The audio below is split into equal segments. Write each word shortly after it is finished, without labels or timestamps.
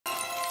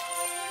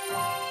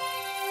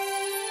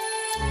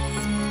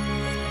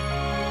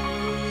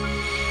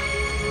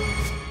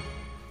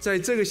在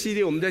这个系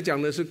列我们在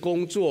讲的是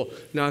工作。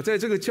那在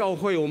这个教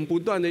会，我们不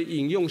断的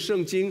引用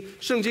圣经，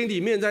圣经里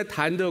面在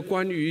谈的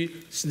关于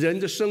人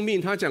的生命，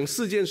他讲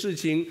4件事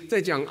情，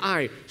在讲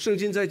爱，圣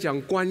经在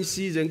讲关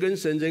系，人跟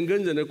神、人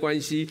跟人的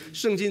关系，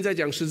圣经在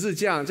讲十字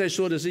架，在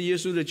说的是耶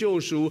稣的救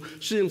赎，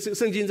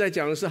圣经在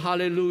讲的是哈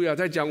利路亚，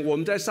在讲我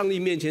们在上帝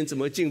面前怎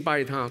么敬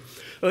拜他。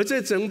而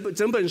在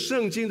整本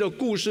圣经的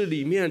故事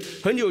里面，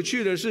很有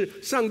趣的是，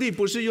上帝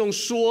不是用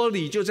说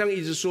理就这样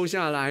一直说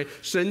下来，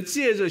神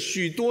借着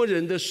许多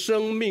人的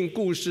生命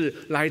故事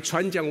来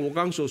传讲我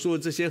刚刚所说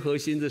的这些核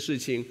心的事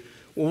情。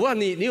我问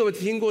你，你有没有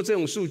听过这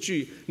种数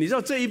据？你知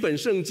道这一本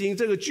圣经，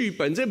这个剧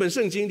本，这本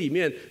圣经里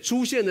面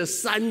出现了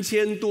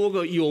3000多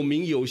个有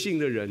名有姓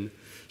的人。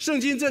圣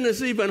经真的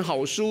是一本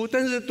好书，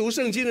但是读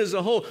圣经的时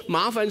候，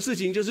麻烦事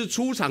情就是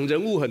出场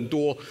人物很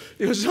多，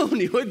有时候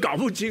你会搞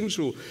不清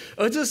楚。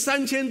而这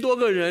3000多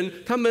个人，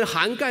他们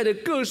涵盖的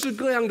各式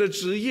各样的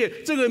职业，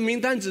这个名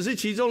单只是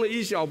其中的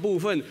一小部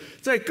分。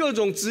在各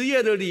种职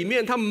业的里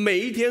面，他们每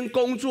一天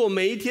工作，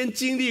每一天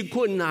经历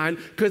困难，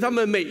可他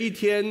们每一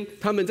天，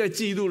他们在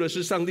记录的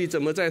是上帝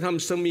怎么在他们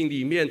生命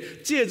里面，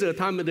借着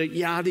他们的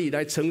压力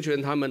来成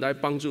全他们，来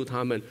帮助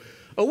他们。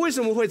而为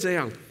什么会这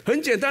样？很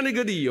简单的一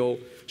个理由，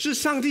是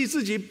上帝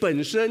自己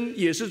本身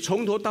也是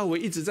从头到尾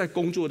一直在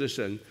工作的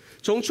神。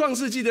从创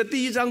世纪的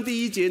第1章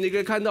第1节，你可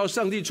以看到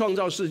上帝创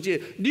造世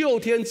界6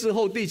天之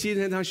后，第7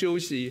天他休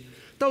息。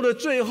到了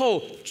最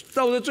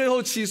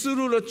后启示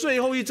录的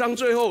最后一章，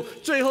最后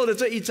的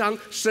这一章，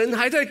神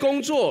还在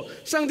工作，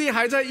上帝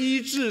还在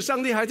医治，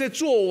上帝还在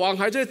作王，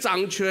还在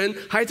掌权，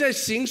还在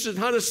行使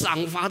他的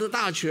赏罚的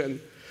大权。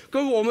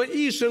各位，我们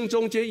一生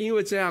中间因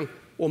为这样，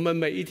我们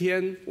每一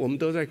天我们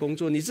都在工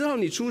作。你知道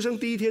你出生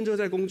第1天就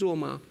在工作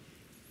吗？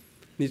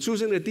你出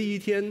生的第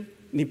1天，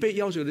你被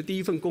要求的第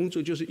一份工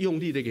作就是用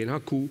力的给他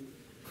哭，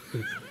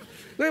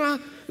对吗？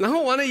然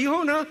后完了以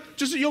后呢，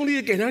就是用力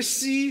的给他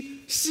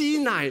吸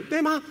奶，对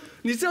吗？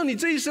你知道你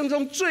这一生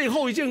中最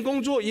后一件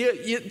工作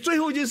也最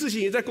后一件事情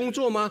也在工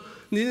作吗？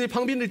你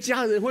旁边的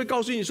家人会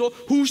告诉你说，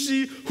呼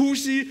吸呼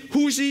吸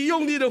呼吸，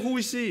用力的呼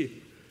吸。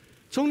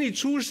从你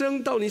出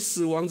生到你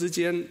死亡之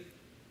间，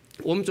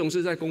我们总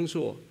是在工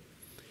作。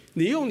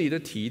你用你的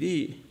体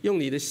力，用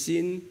你的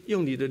心，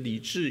用你的理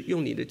智，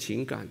用你的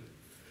情感，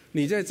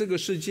你在这个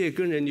世界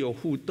跟人有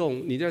互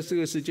动，你在这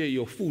个世界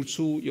有付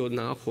出有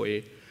拿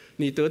回，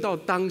你得到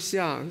当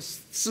下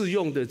适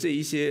用的这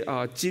一些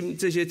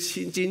这些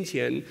金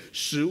钱、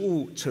食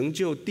物、成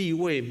就、地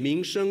位、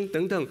名声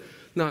等等，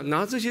那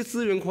拿这些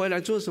资源回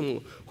来做什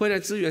么？回来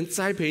资源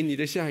栽培你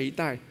的下一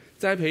代，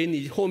栽培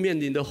你后面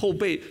你的后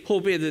辈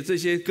的这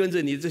些跟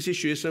着你的这些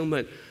学生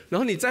们，然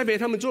后你栽培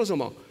他们做什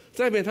么？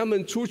栽培他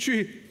们出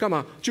去干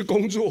嘛？去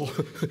工作，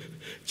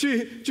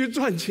去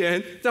赚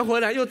钱，再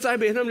回来又栽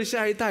培他们的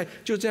下一代，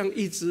就这样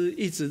一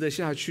直的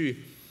下去。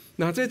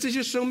那在这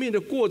些生命的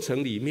过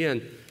程里面，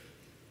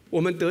我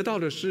们得到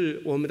的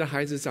是我们的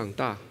孩子长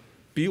大，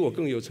比我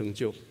更有成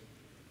就。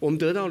我们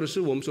得到的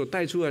是我们所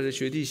带出来的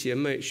学弟学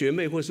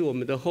妹，或是我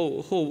们的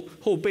后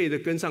辈的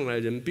跟上来的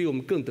人，比我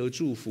们更得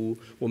祝福。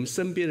我们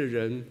身边的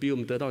人比我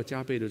们得到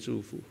加倍的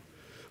祝福。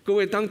各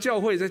位，当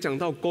教会在讲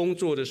到工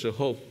作的时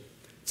候，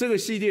这个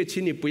系列，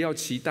请你不要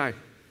期待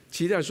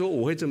说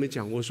我会这么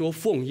讲。我说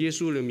奉耶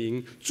稣的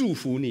名祝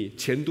福你，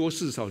钱多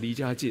事少离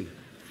家近，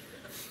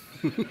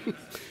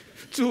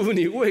祝福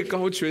你位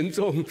高权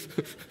重，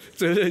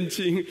责任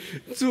轻，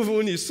祝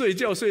福你睡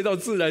觉睡到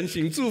自然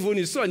醒，祝福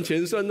你算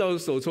钱算到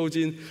手抽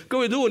筋。各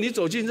位，如果你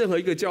走进任何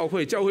一个教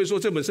会，教会说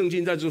这本圣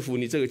经在祝福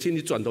你这个，请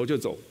你转头就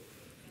走。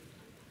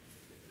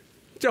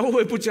教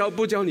会不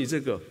教你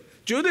这个，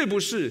绝对不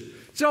是。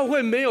教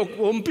会没有，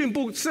我们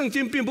圣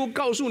经并不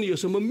告诉你有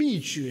什么秘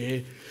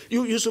诀，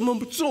有什么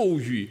咒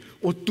语。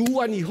我读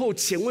完以后，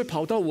钱会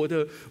跑到我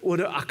的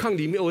account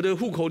里面，我的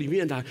户口里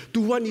面来。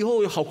读完以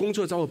后有好工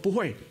作找我，不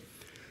会。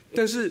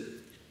但是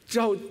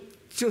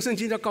圣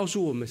经要告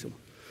诉我们什么？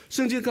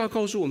圣经要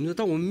告诉我们说，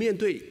当我们面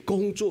对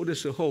工作的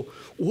时候，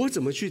我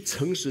怎么去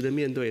诚实的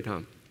面对它？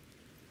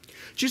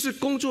其实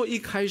工作一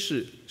开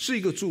始是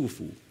一个祝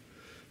福。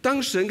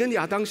当神跟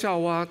亚当夏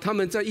娃他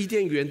们在伊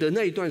甸园的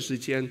那一段时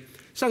间，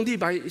上帝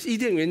把伊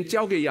甸园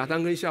交给亚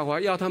当跟夏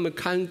娃，要他们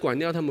看管，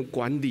要他们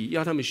管理，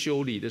要他们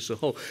修理的时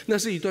候，那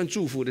是一段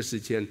祝福的时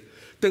间。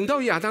等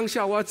到亚当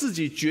夏娃自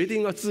己决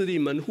定要自立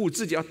门户，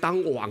自己要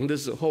当王的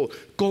时候，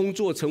工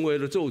作成为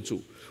了咒诅。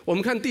我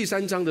们看第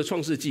3章的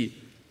创世纪，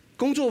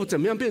工作怎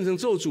么样变成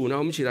咒诅呢？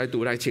我们一起来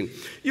读，来请。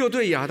又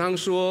对亚当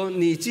说：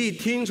你既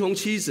听从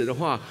妻子的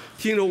话，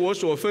听了我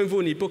所吩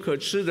咐你不可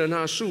吃的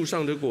那树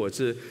上的果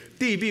子，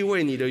地必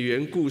为你的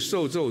缘故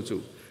受咒诅，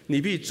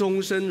你必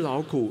终身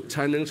劳苦，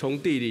才能从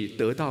地里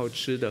得到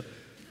吃的。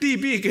地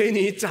必给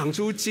你长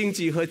出荆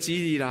棘和蒺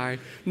藜来，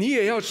你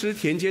也要吃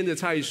田间的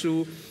菜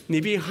蔬。你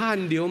必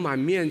汗流满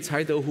面，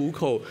才得糊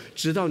口，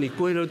直到你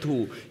归了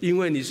土，因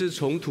为你是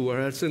从土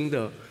而生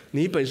的。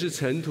你本是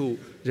尘土，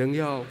仍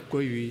要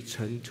归于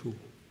尘土。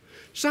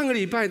上个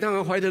礼拜，当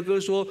然怀德哥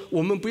说，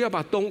我们不要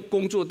把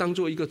工作当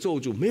做一个咒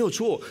诅，没有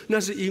错，那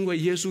是因为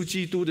耶稣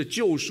基督的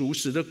救赎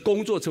使得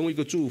工作成为一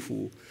个祝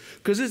福。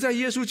可是，在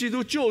耶稣基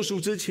督救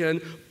赎之前，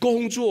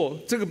工作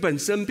这个本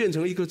身变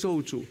成一个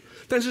咒诅。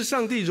但是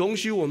上帝容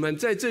许我们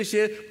在这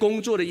些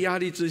工作的压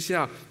力之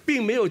下，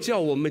并没有叫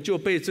我们就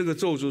被这个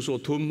咒诅所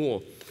吞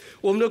没。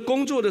我们的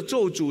工作的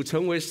咒诅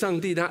成为上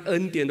帝他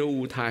恩典的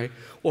舞台，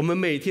我们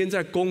每天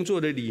在工作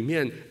的里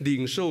面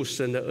领受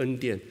神的恩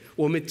典，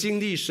我们经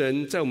历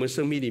神在我们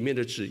生命里面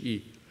的旨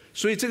意。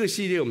所以这个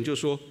系列我们就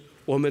说，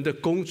我们的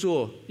工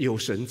作有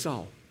神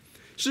造。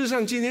事实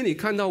上，今天你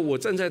看到我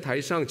站在台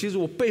上，其实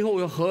我背后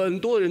有很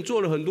多人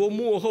做了很多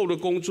幕后的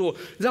工作，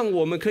让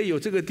我们可以有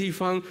这个地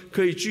方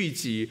可以聚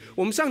集。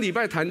我们上礼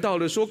拜谈到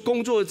了说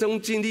工作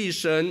中经历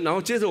神，然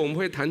后接着我们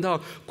会谈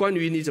到关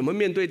于你怎么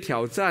面对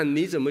挑战，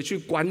你怎么去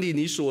管理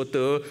你所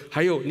得，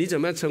还有你怎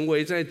么样成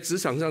为在职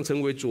场上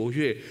成为卓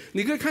越。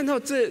你可以看到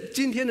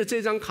今天的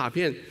这张卡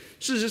片，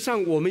事实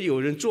上我们有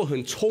人做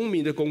很聪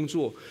明的工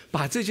作，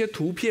把这些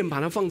图片把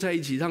它放在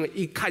一起，让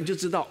一看就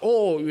知道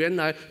哦，原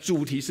来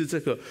主题是这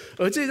个。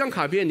而这张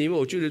卡片里面，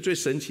我觉得最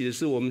神奇的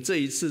是我们这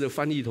一次的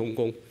翻译同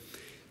工。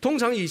通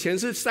常以前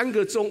是3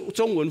个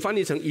中文翻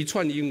译成一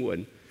串英文，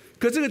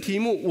可这个题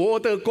目“我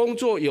的工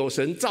作有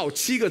神造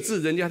”7个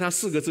字，人家他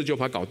4个字就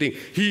把它搞定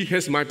 ，He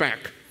has my back，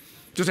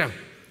 就这样，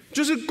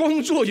就是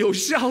工作有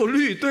效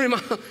率，对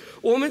吗？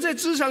我们在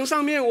职场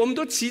上面，我们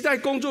都期待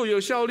工作有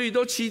效率，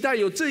都期待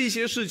有这一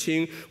些事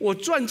情，我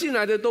赚进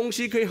来的东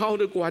西可以好好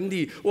的管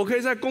理，我可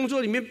以在工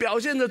作里面表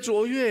现的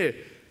卓越。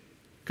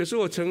可是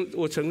我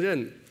承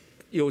认，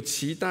有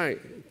期待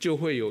就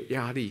会有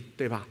压力，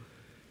对吧？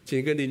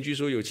请跟邻居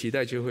说，有期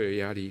待就会有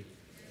压力。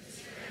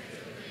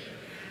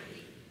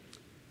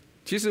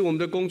其实我们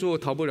的工作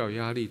逃不了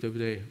压力，对不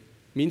对？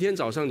明天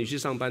早上你去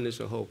上班的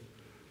时候，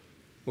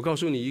我告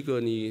诉你一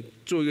个，你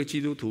做一个基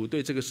督徒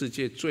对这个世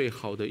界最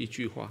好的一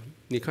句话，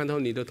你看到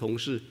你的同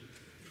事，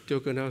就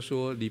跟他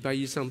说，礼拜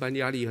一上班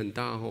压力很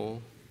大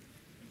哦。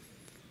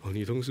哦，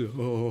你同事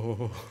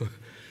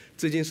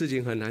这件事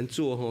情很难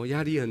做哦，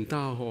压力很大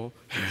哦。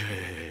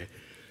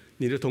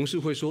你的同事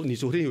会说，你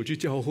昨天有去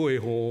教会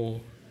哦？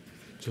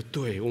说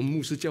对，我们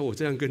牧师叫我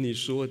这样跟你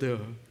说的。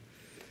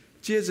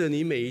接着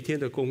你每一天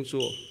的工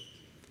作，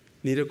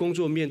你的工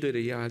作面对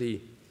的压力，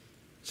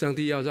上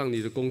帝要让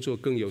你的工作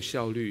更有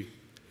效率。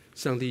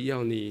上帝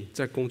要你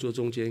在工作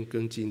中间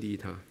更经历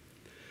它。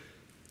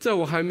在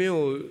我还没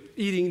有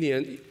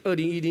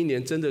2010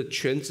年真的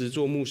全职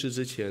做牧师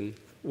之前，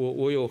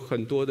我有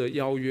很多的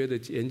邀约的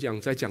演讲，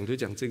在讲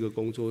这个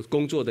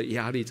工作的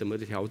压力怎么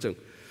调整。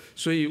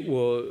所以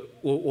我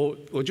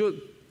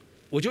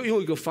就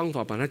用一个方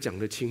法把它讲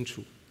得清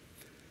楚。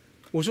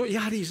我说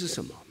压力是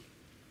什么？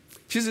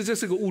其实这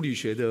是个物理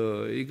学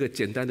的一个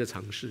简单的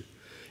常识。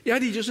压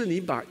力就是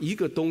你把一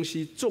个东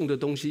西重的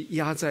东西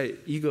压在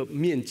一个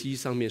面积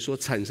上面所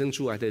产生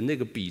出来的那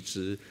个比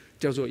值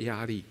叫做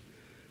压力。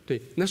对，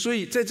那所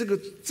以在这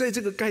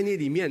个概念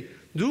里面，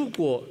如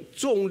果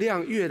重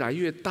量越来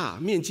越大，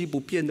面积不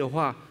变的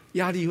话，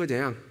压力会怎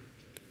样？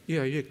越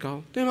来越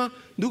高，对吗？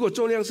如果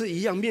重量是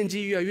一样，面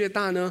积越来越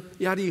大呢，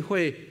压力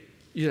会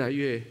越来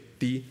越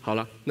低。好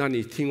了，那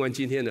你听完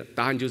今天的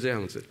答案就这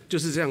样子，就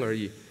是这样而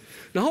已。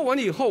然后完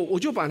了以后，我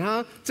就把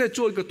它再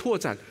做一个拓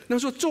展。那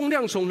说重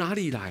量从哪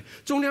里来？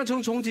重量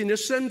从你的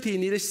身体、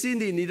你的心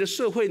理、你的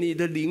社会、你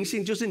的灵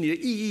性，就是你的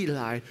意义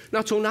来。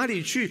那从哪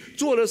里去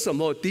做了什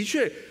么？的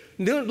确，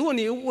如果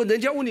人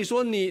家问你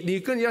说你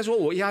跟人家说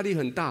我压力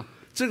很大，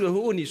这个人会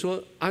问你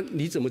说啊，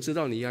你怎么知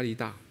道你压力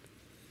大？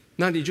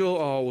那你就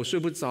我睡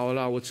不着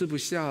啦，我吃不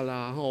下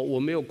啦，我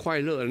没有快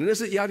乐，那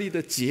是压力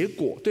的结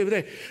果，对不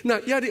对？那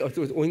压力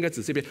我应该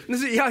指这边，那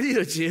是压力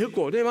的结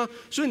果，对吗？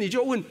所以你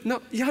就问，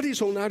那压力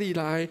从哪里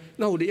来？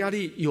那我的压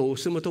力有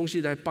什么东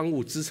西来帮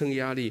我支撑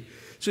压力？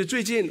所以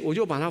最近我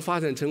就把它发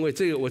展成为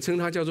这个，我称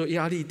它叫做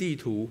压力地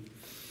图。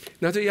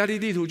那这压力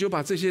地图就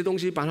把这些东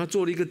西把它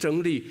做了一个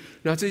整理，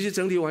然后这些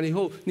整理完了以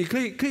后，你可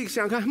以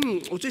想看，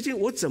我最近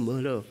我怎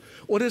么了？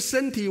我的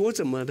身体我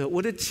怎么了？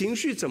我的情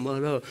绪怎么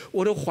了？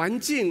我的环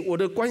境、我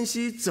的关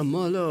系怎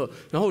么了？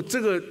然后这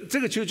个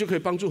其实就可以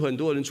帮助很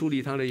多人处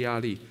理他的压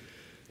力。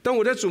当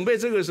我在准备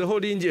这个时候，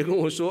丽英姐跟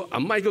我说啊，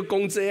卖个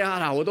公这啊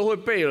啦，我都会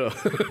背了，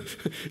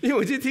因为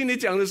我已经听你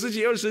讲了10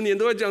几20年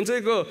都在讲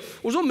这个。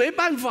我说没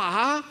办法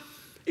啊，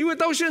因为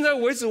到现在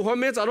为止我还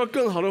没找到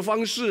更好的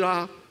方式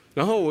啊。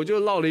然后我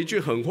就唠了一句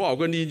狠话，我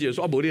跟丽英姐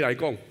说啊，没你来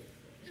讲。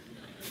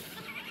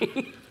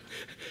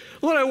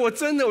后来我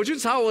去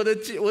查我的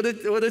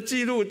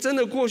记录，真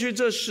的过去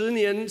这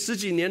10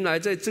几年来，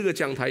在这个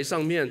讲台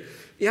上面，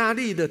压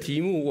力的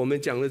题目我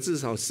们讲了至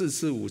少4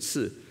次5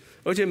次，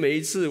而且每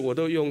一次我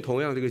都用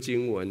同样的一个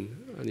经文。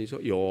你说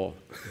有哦？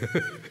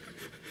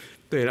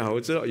对了，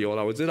我知道有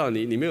了，我知道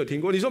你没有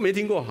听过。你说没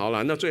听过，好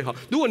了，那最好。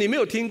如果你没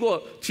有听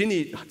过，请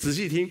你仔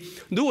细听；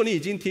如果你已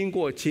经听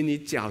过，请你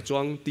假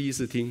装第一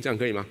次听，这样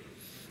可以吗？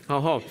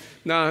好，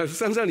那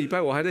上礼拜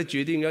我还在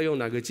决定要用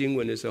哪个经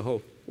文的时候，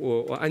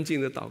我安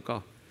静的祷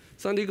告，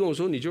上帝跟我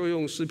说，你就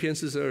用诗篇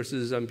42、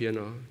43篇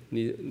啊，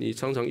你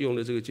常常用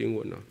的这个经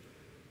文啊。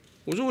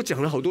我说我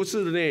讲了好多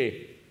次了呢。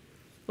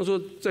他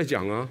说再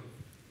讲啊。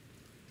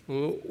我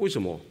说为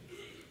什么？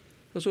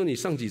他说你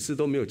上几次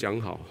都没有讲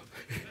好。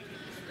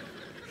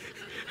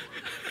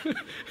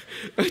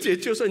而且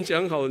就算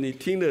讲好，你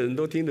听的人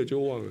都听了就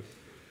忘了。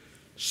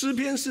诗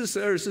篇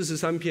42、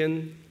43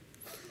篇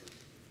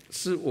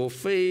是我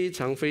非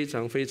常非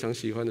常非常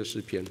喜欢的诗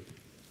篇。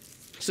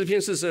诗篇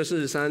42、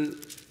43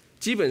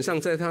基本上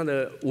在它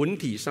的文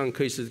体上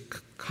可以是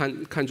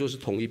看作是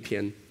同一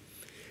篇。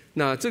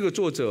那这个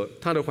作者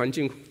他的环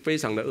境非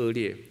常的恶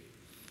劣，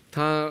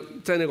他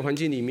在那个环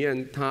境里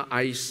面，他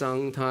哀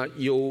伤，他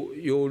忧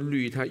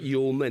虑，他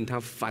忧闷，他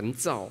烦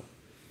躁。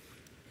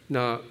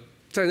那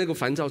在那个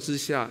烦躁之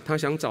下，他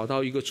想找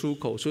到一个出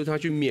口，所以他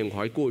去缅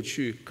怀过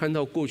去，看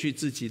到过去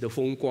自己的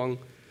风光，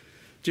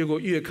结果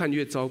越看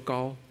越糟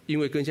糕，因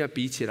为跟现在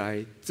比起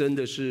来，真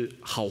的是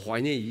好怀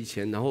念以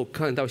前，然后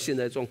看到现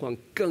在状况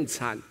更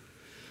惨。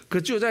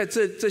可就在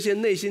这些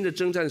内心的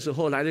征战的时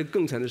候，来了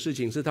更惨的事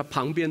情，是他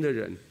旁边的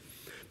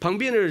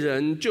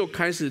人就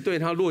开始对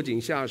他落井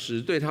下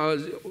石，对他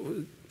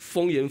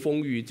风言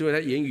风语，对他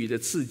言语的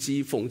刺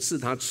激、讽刺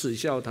他、耻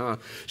笑他，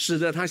使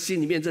得他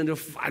心里面真的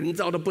烦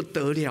躁的不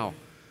得了。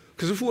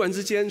可是忽然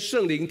之间，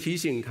圣灵提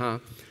醒他，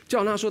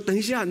叫他说：“等一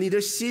下，你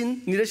的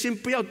心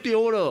不要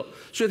丢了。”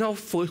所以他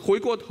回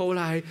过头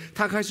来，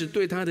他开始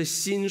对他的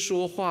心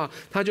说话，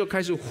他就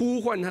开始呼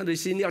唤他的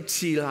心要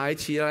起来，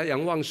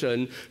仰望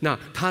神。那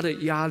他的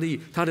压力，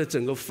他的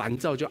整个烦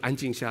躁就安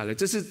静下来。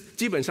这是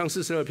基本上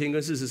42篇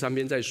跟43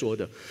篇在说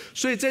的。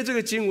所以在这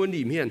个经文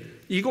里面，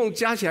一共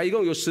加起来一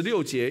共有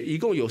16节，一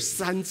共有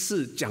3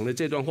次讲了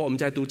这段话。我们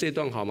再读这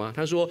段好吗？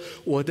他说：“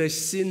我的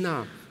心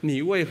啊，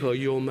你为何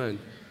忧闷？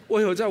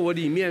为何在我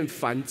里面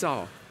烦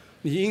躁？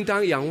你应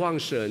当仰望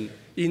神，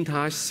因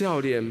他笑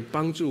脸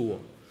帮助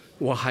我，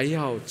我还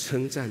要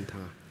称赞他。”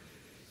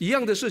一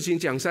样的事情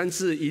讲3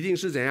次，一定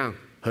是怎样？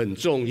很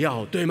重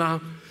要，对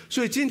吗？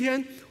所以今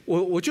天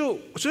我就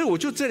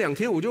这2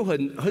天我就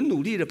很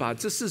努力的把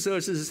这42、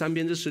43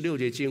篇这16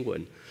节经文，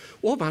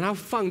我把它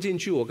放进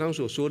去我刚刚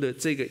所说的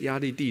这个压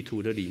力地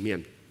图的里面，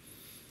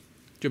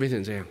就变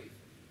成这样。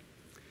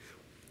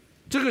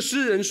这个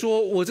诗人说，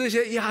我这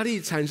些压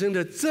力产生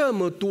的这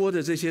么多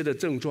的这些的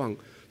症状，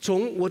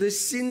从我的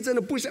心真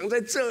的不想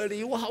在这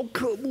里，我好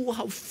渴慕，我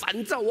好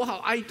烦躁，我好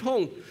哀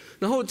痛。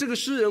然后这个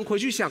诗人回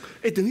去想，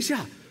等一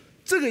下，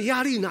这个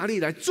压力哪里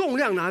来？重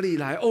量哪里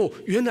来？哦，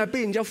原来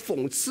被人家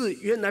讽刺，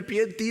原来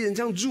别的敌人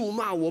这样辱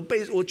骂我，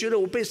我觉得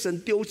我被神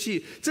丢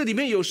弃。这里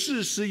面有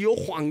事实，有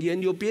谎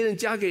言，有别人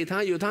加给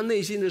他，有他内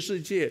心的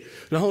世界。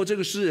然后这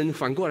个诗人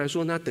反过来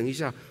说，那等一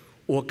下，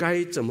我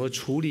该怎么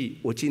处理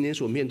我今天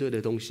所面对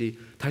的东西？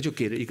他就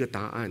给了一个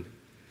答案。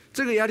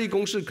这个压力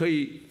公式可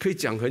以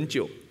讲很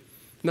久，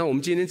那我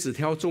们今天只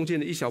挑中间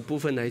的一小部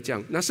分来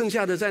讲。那剩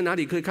下的在哪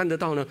里可以看得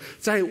到呢？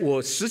在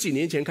我10几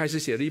年前开始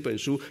写了一本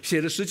书，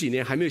写了10几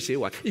年还没有写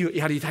完，因为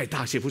压力太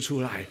大写不出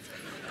来。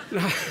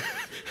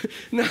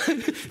那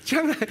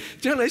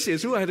将来写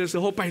出来的时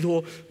候，拜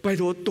托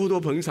多多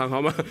捧场好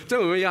吗？这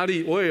样有没有压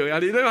力？我也有压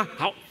力，对吧？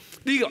好，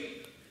第一个，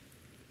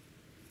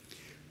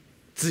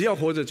只要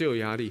活着就有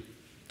压力，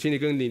请你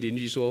跟你邻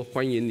居说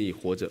欢迎你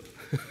活着，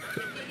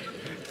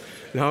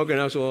然后跟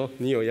他说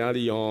你有压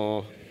力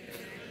哦。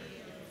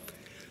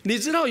你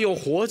知道有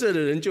活着的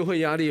人就会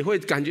压力，会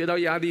感觉到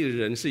压力的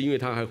人是因为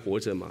他还活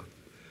着吗？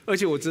而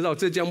且我知道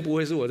这将不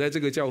会是我在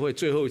这个教会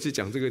最后一次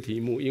讲这个题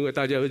目，因为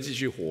大家会继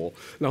续活，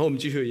然后我们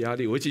继续有压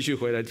力，我会继续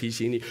回来提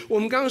醒你。我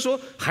们刚刚说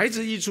孩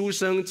子一出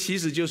生其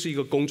实就是一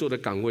个工作的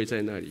岗位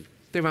在那里，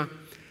对吗？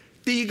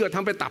第一个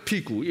他被打屁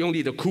股，用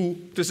力的哭，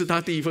这是他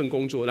第一份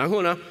工作。然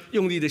后呢，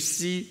用力的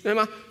吸，对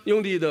吗？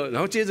用力的，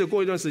然后接着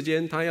过一段时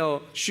间，他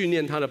要训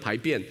练他的排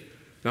便。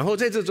然后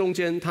在这中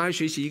间，他还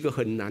学习一个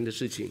很难的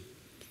事情，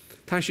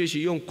他学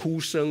习用哭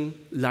声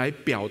来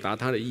表达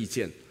他的意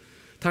见。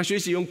他学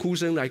习用哭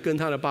声来跟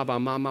他的爸爸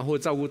妈妈或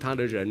照顾他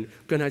的人，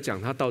跟他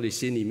讲他到底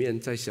心里面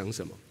在想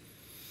什么。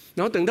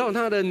然后等到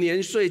他的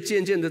年岁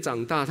渐渐的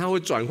长大，他会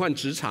转换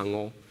职场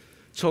哦。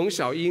从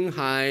小婴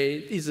孩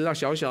一直到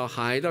小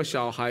孩，到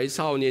小孩、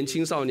少年、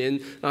青少年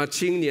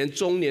青年、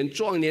中年、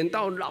壮年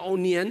到老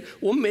年，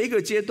我们每一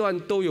个阶段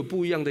都有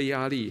不一样的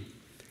压力。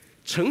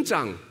成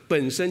长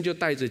本身就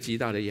带着极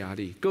大的压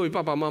力。各位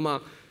爸爸妈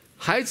妈，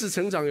孩子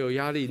成长有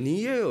压力，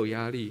你也有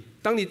压力。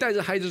当你带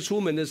着孩子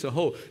出门的时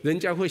候，人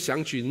家会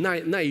想起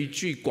那一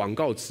句广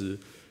告词：“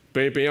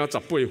边边要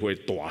18岁，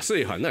大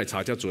细汉那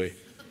差较多。”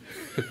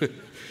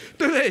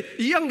对不对？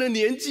一样的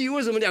年纪，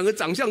为什么两个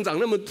长相差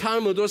那么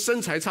多，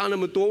身材差那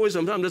么多？为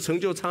什么他们的成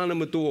就差那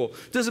么多？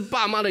这是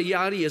爸妈的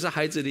压力，也是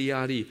孩子的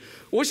压力。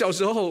我小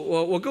时候，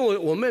我跟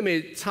我妹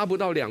妹差不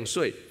到2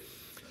岁。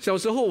小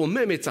时候，我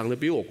妹妹长得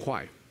比我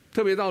快，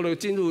特别到了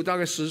进入大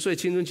概10岁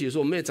青春期的时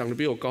候，我妹妹长得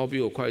比我高，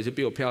比我快，而且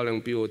比我漂亮，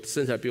比我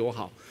身材比我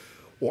好。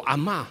我阿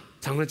嬷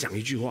常常讲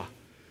一句话：“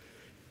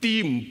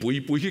低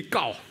不去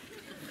告。”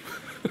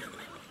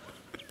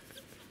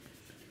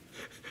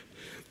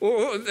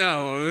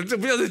这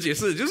不要再解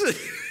释，就是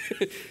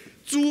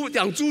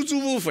养猪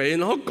不肥，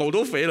然后狗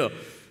都肥了。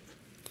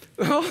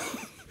然后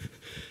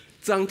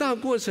长大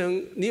过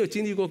程，你有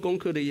经历过功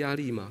课的压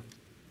力吗？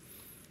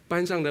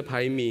班上的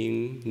排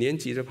名、年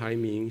级的排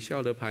名、校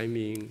的排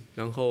名，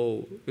然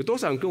后有多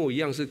少人跟我一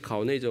样是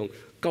考那种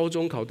高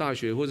中考大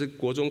学，或者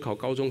国中考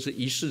高中是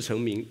一试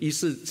成名、一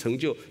试成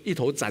就、一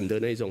头斩的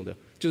那种的？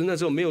就是那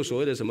时候没有所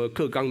谓的什么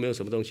课纲，没有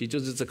什么东西，就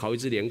是只考一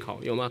次联考，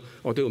有吗？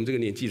哦，对我们这个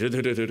年纪的，对，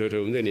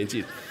我们这个年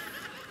纪。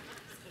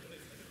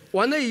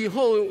完了以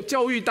后，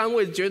教育单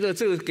位觉得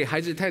这个给孩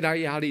子太大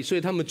压力，所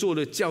以他们做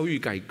了教育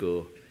改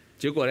革，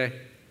结果呢，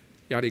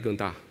压力更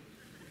大，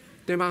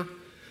对吗？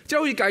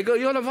教育改革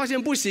以后，他发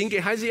现不行，给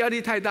孩子压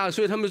力太大，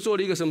所以他们做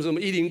了一个什么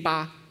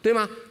108，对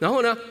吗？然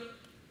后呢，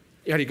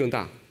压力更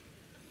大。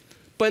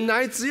本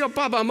来只要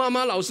爸爸妈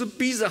妈、老师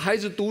逼着孩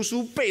子读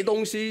书背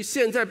东西，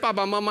现在爸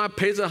爸妈妈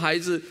陪着孩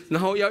子，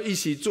然后要一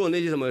起做那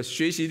些什么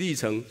学习历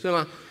程，是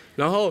吗？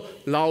然后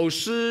老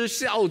师、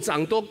校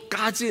长都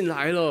嘎进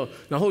来了，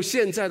然后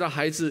现在的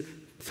孩子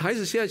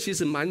现在其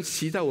实蛮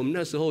期待我们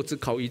那时候只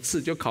考一次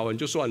就考完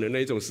就算了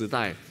那种时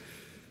代。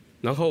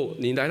然后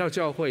你来到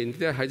教会，你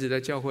带孩子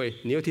在教会，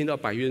你又听到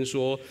百渊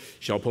说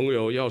小朋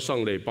友要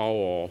上垒包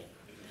哦。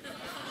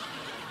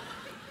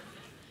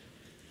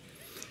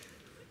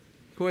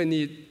各位，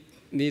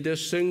你的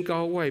身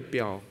高、外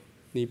表、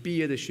你毕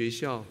业的学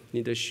校、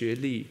你的学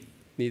历、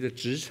你的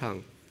职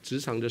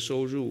场的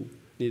收入、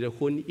你的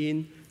婚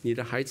姻、你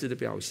的孩子的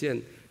表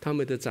现、他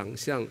们的长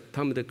相、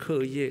他们的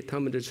课业、他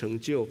们的成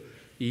就，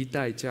一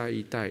代加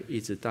一代，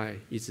一直带，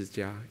一直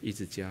加，一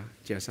直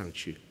加上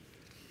去。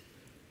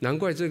难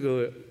怪这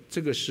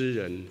个诗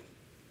人，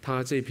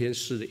他这篇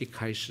诗的一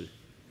开始，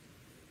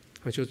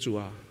他说：“主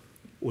啊，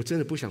我真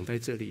的不想在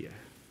这里。”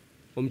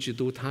我们去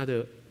读他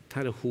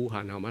的呼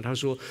喊好吗？他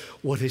说：“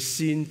我的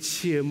心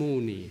切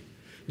慕你，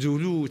如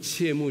入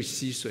切慕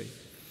溪水。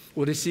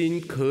我的心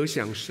可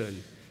想神，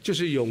就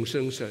是永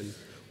生神。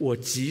我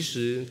即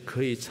时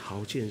可以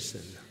朝见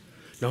神。”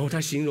然后他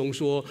形容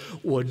说：“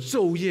我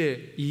昼夜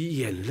以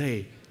眼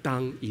泪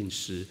当饮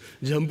食，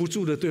忍不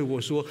住的对我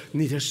说：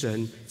你的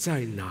神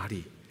在哪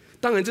里？”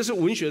当然，这是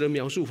文学的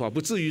描述法，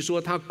不至于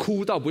说他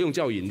哭到不用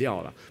叫饮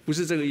料了，不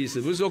是这个意思。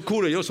不是说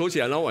哭了以后收起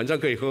来，然后晚上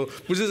可以喝，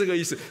不是这个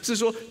意思。是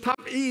说他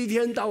一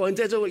天到晚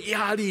在这个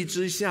压力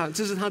之下，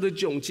这是他的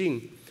窘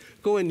境。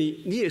各位，你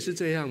也是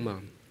这样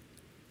吗？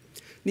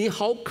你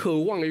好渴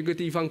望有一个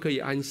地方可以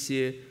安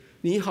歇，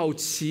你好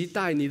期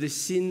待你的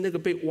心那个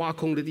被挖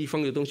空的地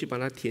方有东西把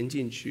它填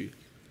进去。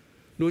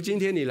如果今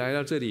天你来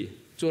到这里，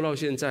做到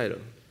现在了，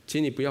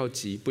请你不要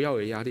急，不要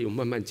有压力，我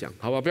慢慢讲，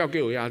好吧？不要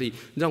给我压力，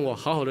让我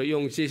好好的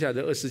用接下来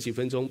的20几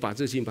分钟把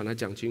这事情把它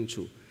讲清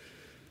楚。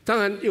当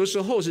然，有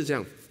时候是这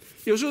样，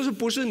有时候是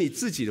不是你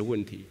自己的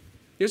问题？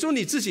有时候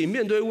你自己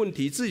面对问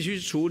题，自己去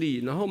处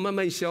理，然后慢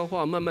慢消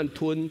化，慢慢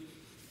吞，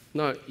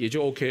那也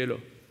就 OK 了。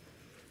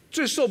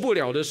最受不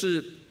了的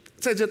是，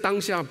在这当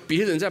下，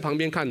别人在旁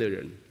边看的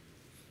人，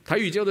台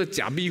语叫做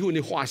假逼混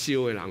的化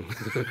修的人，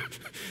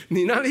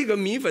你拿了一个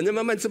米粉在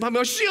慢慢吃，旁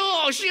边咻，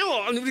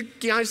你就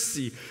惊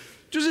死。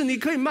就是你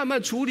可以慢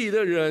慢处理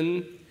的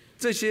人，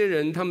这些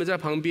人他们在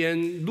旁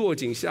边落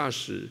井下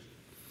石。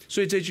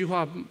所以这句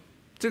话，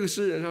这个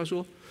诗人他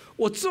说：“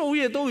我昼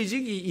夜都已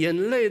经以眼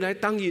泪来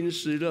当饮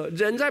食了，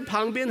人在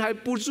旁边还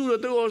不住的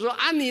对我说：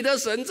啊，你的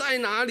神在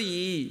哪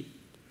里？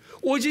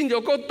我已经有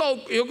够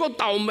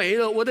倒霉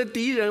了。我的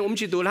敌人，我们一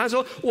起读了，他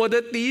说我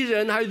的敌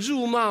人还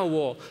辱骂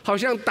我，好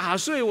像打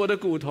碎我的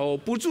骨头，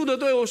不住的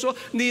对我说：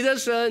你的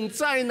神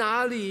在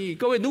哪里？”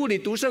各位，如果你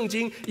读圣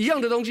经，一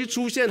样的东西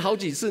出现好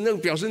几次，那个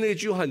表示那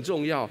句话很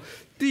重要。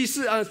第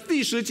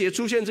10节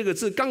出现这个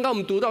字，刚刚我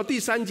们读到第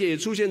3节也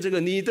出现这个：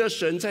你的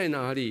神在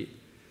哪里？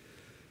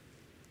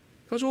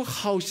他说，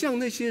好像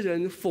那些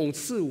人讽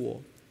刺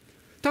我。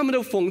他们的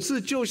讽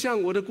刺就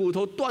像我的骨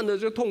头断了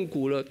就痛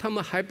苦了，他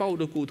们还把我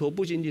的骨头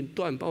不仅仅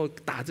断，把我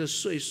打得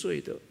碎碎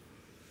的。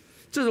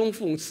这种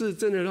讽刺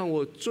真的让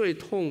我最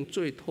痛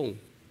最痛。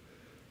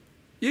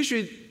也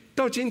许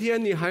到今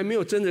天你还没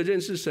有真的认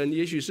识神，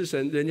也许是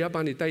神人家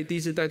把你第一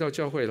次带到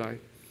教会来。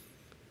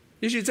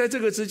也许在这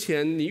个之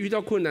前，你遇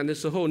到困难的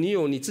时候，你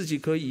有你自己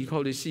可以依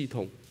靠的系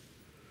统。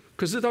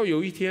可是到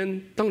有一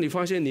天，当你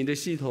发现你的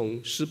系统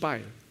失败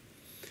了，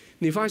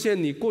你发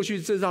现你过去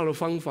制造的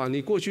方法，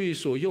你过去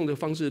所用的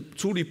方式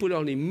处理不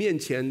了你面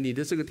前你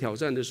的这个挑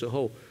战的时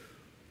候，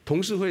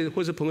同事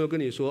或是朋友跟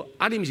你说：“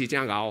啊，你不是这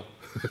样搞，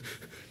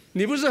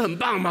你不是很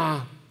棒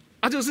吗？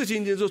啊，这个事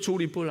情你就处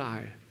理不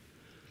来，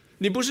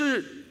你不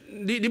是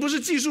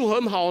技术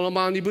很好了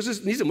吗？你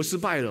怎么失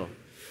败了？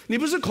你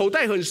不是口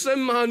袋很深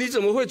吗？你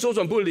怎么会周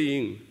转不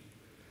灵？”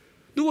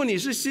如果你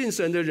是信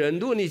神的人，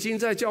如果你已经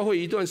在教会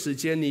一段时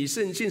间，你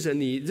信神，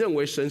你认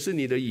为神是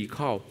你的依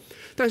靠，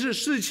但是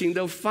事情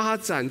的发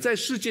展在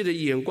世界的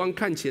眼光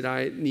看起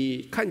来，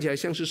你看起来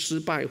像是失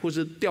败，或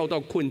是掉到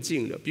困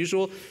境了。比如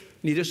说，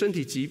你的身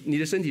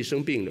体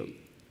生病了，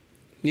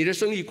你的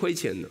生意亏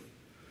钱了，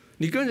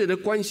你跟人的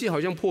关系好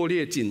像破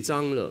裂紧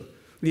张了，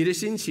你的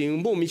心情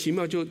莫名其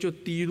妙就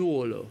低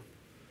落了。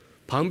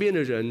旁边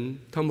的人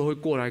他们会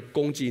过来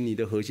攻击你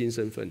的核心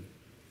身份。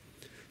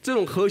这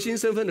种核心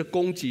身份的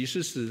攻击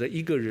是使得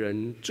一个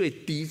人最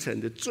低层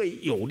的、最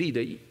有力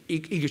的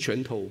一个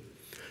拳头，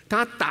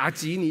他打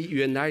击你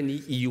原来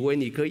你以为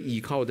你可以依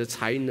靠的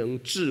才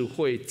能、智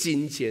慧、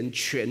金钱、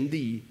权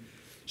力，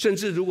甚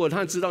至如果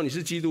他知道你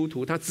是基督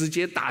徒，他直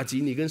接打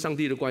击你跟上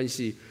帝的关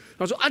系。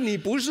他说：“啊，你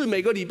不是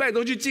每个礼拜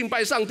都去敬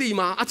拜上帝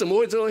吗？啊，怎么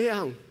会这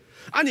样？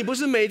啊，你不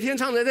是每天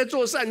常常在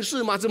做善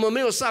事吗？怎么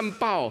没有善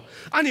报？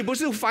啊，你不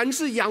是凡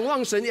事仰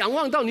望神，仰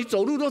望到你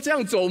走路都这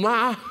样走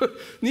吗？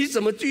你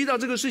怎么遇到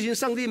这个事情，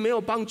上帝没有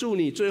帮助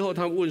你？”最后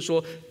他问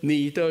说：“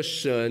你的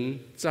神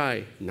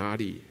在哪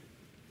里？”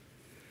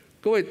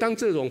各位，当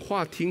这种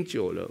话听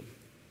久了，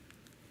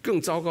更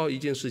糟糕一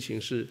件事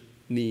情是，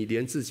你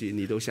连自己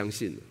你都相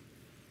信了。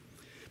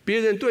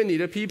别人对你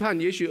的批判，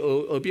也许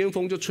耳边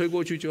风就吹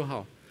过去就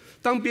好。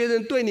当别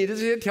人对你的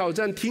这些挑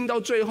战听到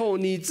最后，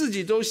你自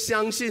己都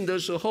相信的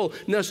时候，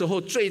那时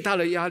候最大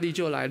的压力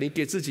就来了。你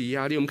给自己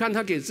压力，我们看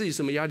他给自己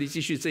什么压力？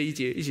继续这一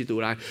节一起读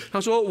来。他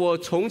说：“我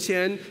从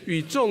前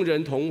与众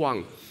人同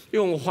往，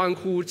用欢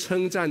呼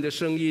称赞的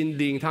声音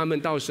领他们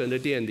到神的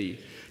殿里。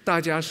大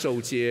家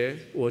守节，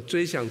我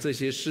追想这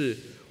些事，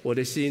我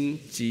的心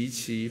极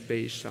其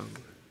悲伤。”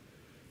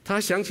他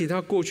想起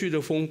他过去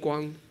的风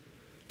光，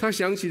他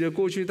想起了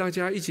过去大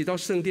家一起到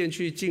圣殿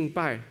去敬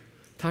拜，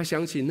他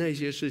想起那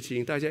些事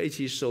情，大家一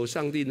起守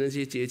上帝的那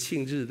些节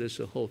庆日的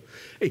时候，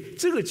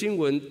这个经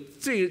文，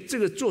这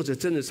个作者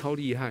真的超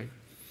厉害，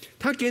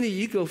他给你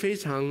一个非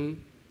常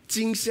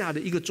惊吓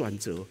的一个转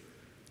折。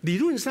理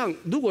论上，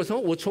如果说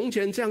我从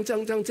前这样，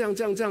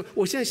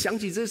我现在想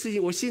起这个事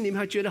情，我心里面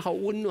还觉得好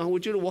温暖，我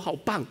觉得我好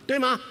棒，对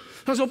吗？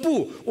他说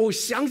不，我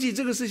想起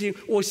这个事情，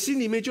我心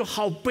里面就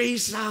好悲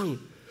伤。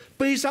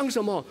悲伤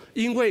什么？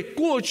因为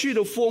过去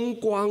的风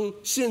光，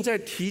现在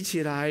提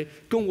起来，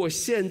跟我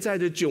现在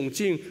的窘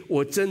境，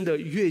我真的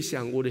越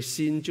想，我的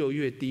心就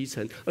越低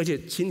沉。而且，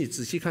请你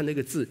仔细看那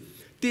个字，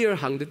第二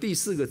行的第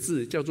4个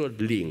字叫做“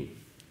领”。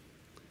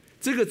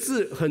这个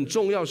字很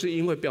重要，是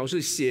因为表示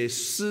写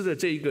诗的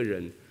这一个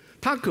人，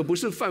他可不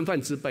是泛泛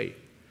之辈，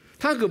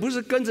他可不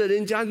是跟着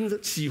人家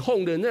起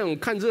哄的那种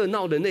看热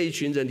闹的那一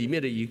群人里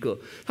面的一个。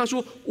他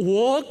说：“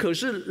我可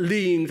是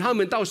领他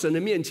们到神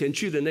的面前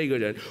去的那个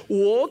人，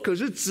我可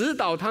是指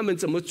导他们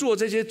怎么做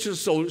这些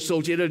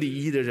守节的礼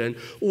仪的人，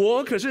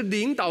我可是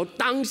领导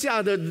当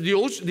下的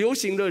流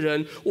行的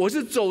人，我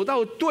是走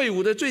到队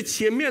伍的最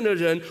前面的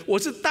人，我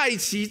是带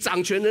旗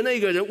掌权的那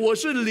个人，我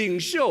是领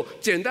袖。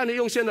简单的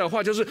用现代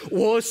话就是，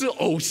我是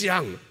偶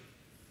像。”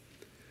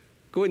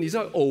各位，你知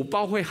道偶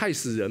包会害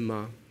死人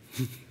吗？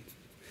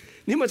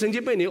你有没有曾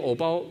经被你偶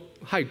包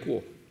害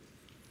过？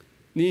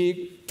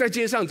你在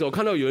街上走，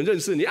看到有人认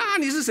识你啊，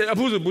你是谁啊？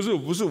不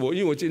是我，因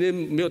为我今天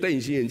没有戴隐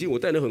形眼镜，我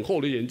戴了很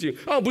厚的眼镜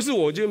啊，不是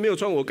我，今天没有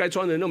穿我该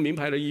穿的那种名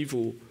牌的衣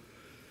服。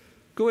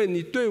各位，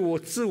你对我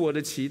自我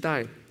的期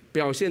待、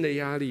表现的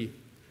压力，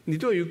你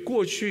对于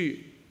过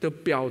去的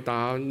表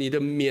达、你的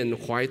缅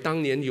怀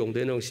当年勇的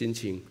那种心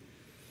情，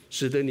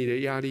使得你的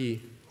压力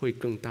会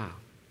更大。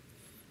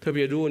特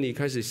别如果你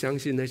开始相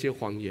信那些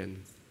谎言。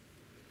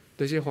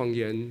这些谎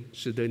言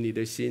使得你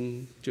的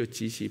心就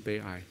极其悲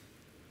哀，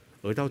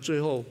而到最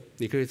后，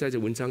你可以在这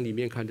文章里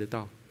面看得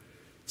到，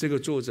这个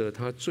作者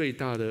他最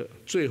大的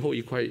最后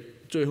一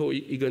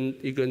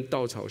根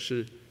稻草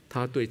是，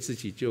他对自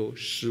己就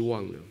失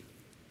望了。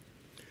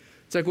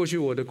在过去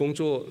我的工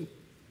作，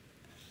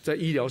在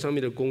医疗上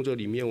面的工作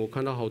里面，我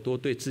看到好多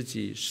对自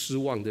己失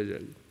望的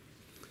人。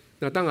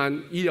那当然，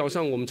医疗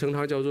上我们称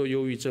它叫做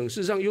忧郁症。事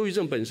实上，忧郁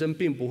症本身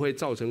并不会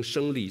造成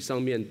生理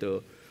上面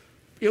的。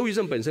忧郁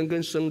症本身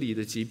跟生理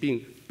的疾病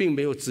并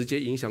没有直接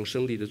影响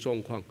生理的状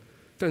况，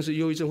但是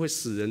忧郁症会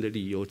死人的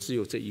理由只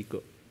有这一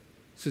个，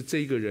是这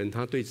一个人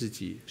他对自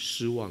己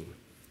失望了，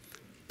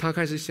他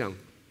开始想：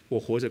我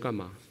活着干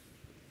嘛？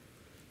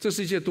这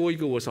世界多一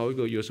个我少一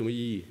个有什么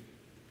意义？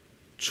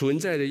存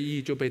在的意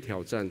义就被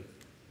挑战，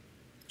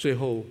最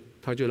后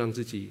他就让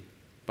自己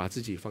把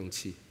自己放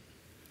弃。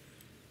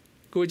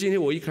各位，今天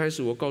我一开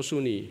始我告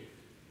诉你，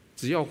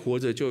只要活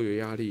着就有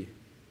压力，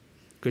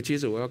可接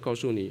着我要告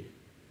诉你。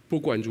不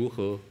管如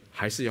何，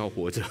还是要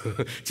活着。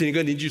请你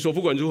跟邻居说：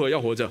不管如何，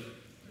要活着。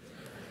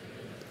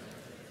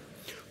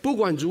不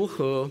管如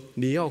何，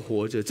你要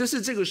活着。这是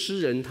这个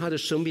诗人他的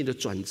生命的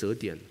转折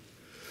点。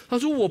他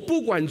说：我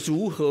不管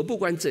如何，不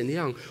管怎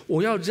样，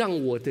我要让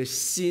我的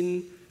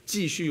心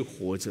继续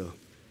活着。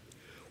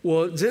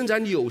我仍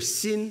然有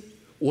心，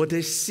我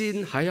的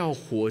心还要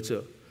活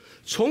着。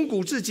从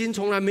古至今，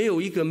从来没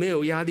有一个没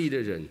有压力的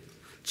人。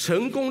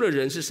成功的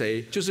人是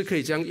谁？就是可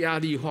以将压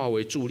力化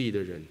为助力的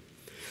人。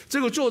这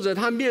个作者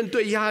他面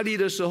对压力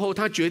的时候，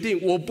他决定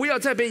我不要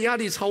再被压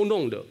力操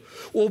弄了，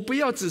我不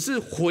要只是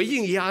回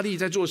应压力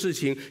在做事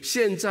情，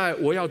现在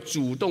我要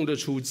主动的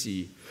出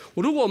击。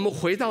如果我们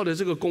回到了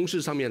这个公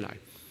式上面来，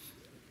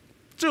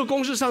这个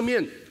公式上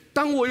面，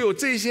当我有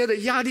这些的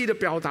压力的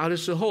表达的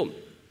时候，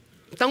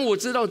当我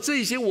知道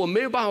这些我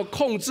没有办法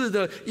控制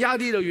的压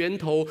力的源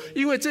头，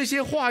因为这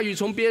些话语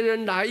从别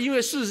人来，因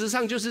为事实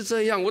上就是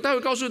这样。我待会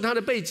告诉他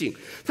的背景，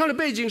他的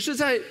背景是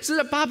在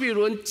巴比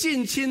伦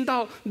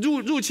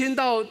入侵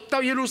到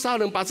耶路撒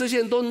冷，把这些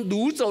人都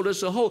掳走的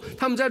时候，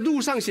他们在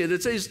路上写的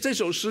这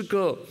首诗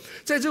歌，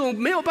在这种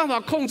没有办法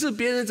控制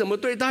别人怎么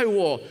对待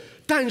我，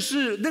但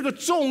是那个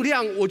重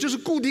量我就是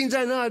固定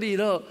在那里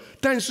了。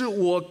但是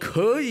我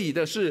可以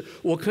的是，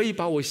我可以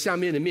把我下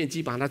面的面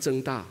积把它增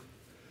大。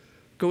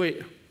各位，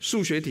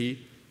数学题，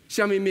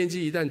下面面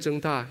积一旦增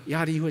大，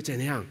压力会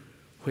怎样？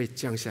会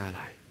降下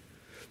来。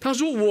他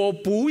说：“我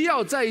不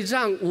要再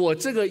让我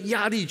这个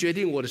压力决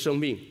定我的生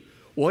命，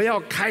我要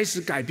开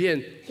始改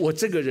变我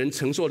这个人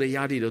承受的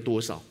压力的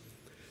多少。”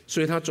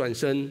所以他转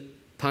身，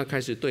他开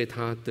始对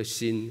他的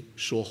心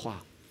说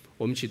话。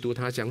我们一起读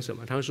他讲什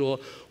么？他说：“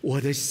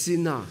我的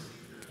心啊，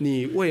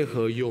你为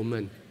何忧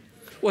闷？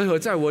为何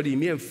在我里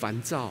面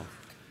烦躁？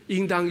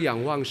应当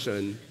仰望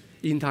神，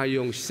因他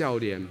用笑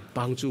脸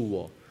帮助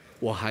我，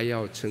我还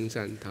要称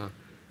赞他。”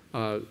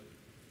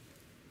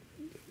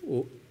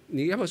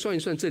你要不要算一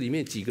算这里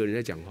面几个人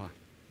在讲话？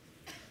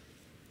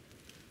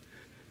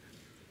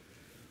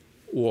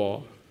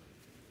我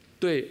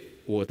对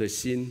我的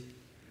心，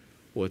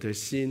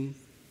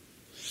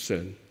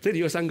神，这里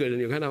有3个人，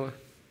有看到吗？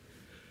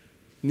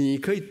你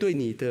可以对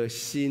你的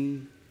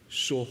心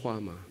说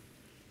话吗？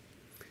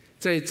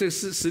在这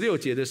16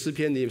节的诗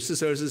篇里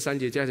，42、43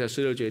节加起来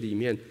16节里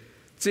面，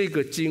这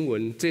段经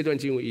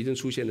文已经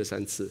出现了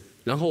3次，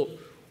然后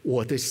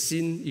我的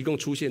心一共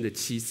出现了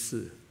7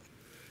次。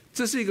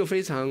这是一个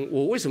非常，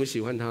我为什么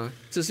喜欢它？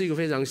这是一个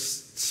非常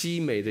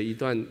凄美的一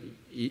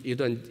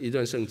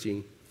段圣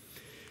经。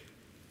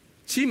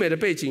凄美的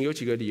背景有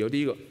几个理由。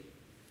第一个，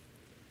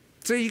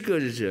这一个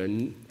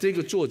人，这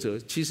个作者，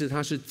其实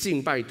他是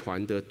敬拜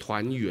团的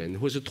团员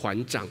或是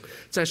团长，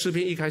在诗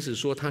篇一开始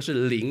说他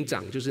是领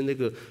长，就是那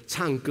个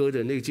唱歌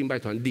的那个敬拜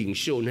团领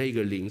袖那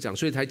个领长，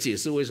所以才解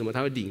释为什么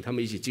他会领他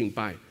们一起敬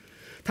拜。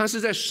他是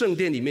在圣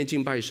殿里面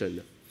敬拜神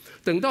的。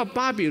等到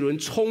巴比伦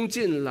冲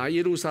进来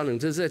耶路撒冷，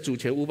这是在主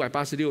前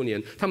586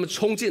年，他们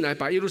冲进来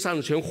把耶路撒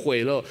冷全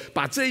毁了，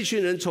把这一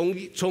群人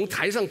从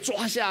台上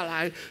抓下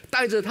来，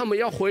带着他们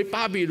要回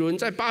巴比伦。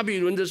在巴比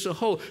伦的时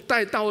候，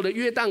带到了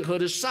约旦河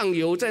的上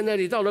游，在那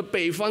里到了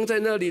北方，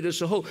在那里的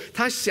时候，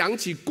他想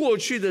起过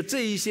去的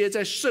这一些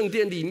在圣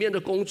殿里面的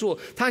工作，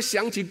他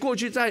想起过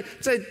去在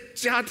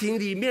家庭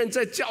里面，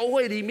在教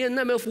会里面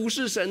那么服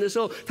侍神的时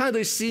候，他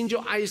的心就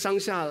哀伤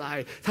下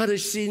来。他的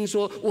心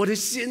说：“我的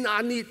心啊，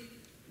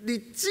你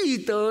记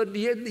得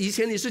以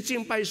前你是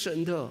敬拜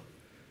神的。”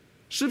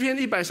诗篇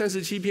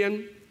137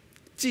篇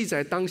记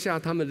载当下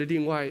他们的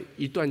另外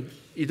一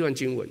段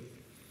经文。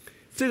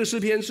这个诗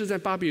篇是在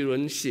巴比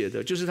伦写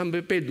的，就是他们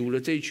被掳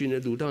了这一群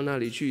人掳到那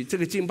里去。这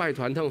个敬拜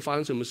团他们发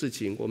生什么事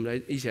情？我们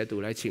一起来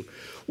读，来请。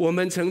我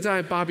们曾在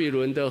巴比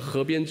伦的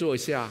河边坐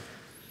下，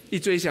一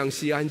追想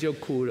锡安就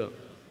哭了。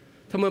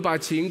他们把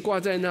琴挂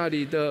在那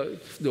里的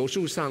柳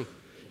树上，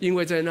因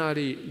为在那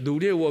里掳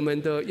掠我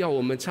们的要我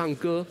们唱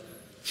歌，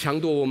抢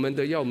夺我们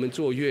的要我们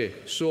作乐，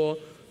说：“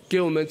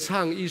给我们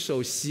唱一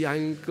首锡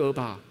安歌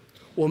吧，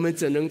我们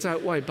怎能在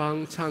外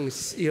邦唱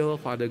耶和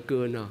华的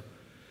歌呢？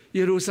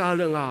耶路撒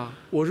冷啊，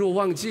我若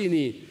忘记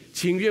你，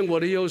情愿我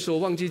的右手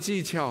忘记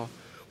技巧。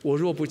我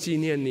若不纪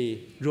念你，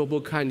若不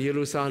看耶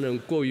路撒冷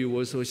过于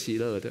我所喜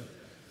乐的，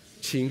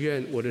情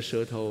愿我的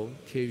舌头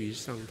贴于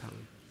上膛。”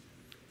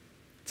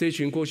这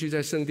群过去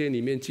在圣殿里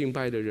面敬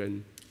拜的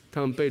人，他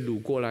们被掳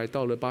过来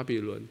到了巴比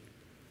伦，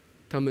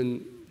他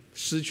们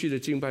失去了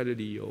敬拜的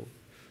理由，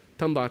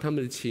他们把他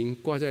们的琴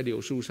挂在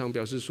柳树上，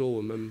表示说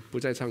我们不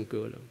再唱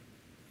歌了。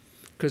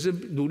可是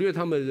掳掠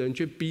他们的人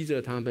却逼着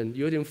他们，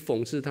有点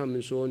讽刺他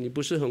们说：“你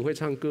不是很会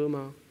唱歌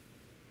吗？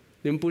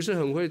你们不是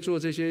很会做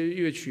这些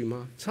乐曲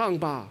吗？唱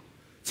吧，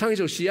唱一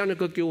首锡安的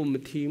歌给我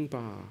们听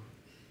吧。”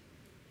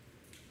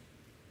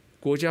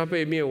国家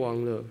被灭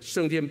亡了，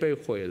圣殿被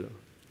毁了，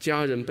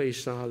家人被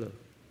杀了。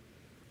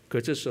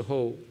可这时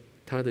候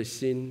他的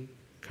心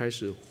开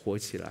始活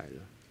起来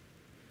了。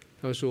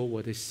他说：“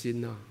我的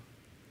心啊，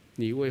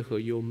你为何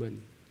忧闷？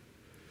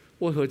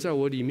为何在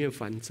我里面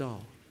烦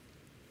躁？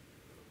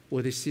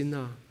我的心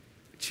啊，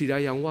起来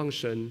仰望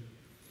神，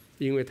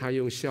因为他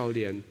用笑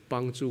脸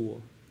帮助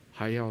我，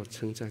还要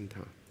称赞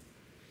他。”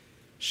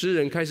诗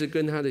人开始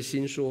跟他的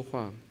心说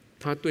话，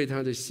他对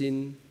他的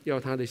心，要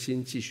他的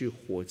心继续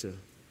活着。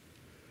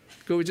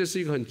各位，这是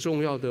一个很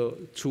重要的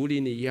处理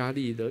你压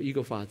力的一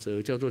个法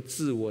则，叫做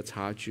自我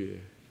察觉。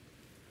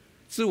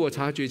自我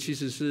察觉其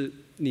实是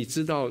你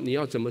知道你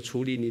要怎么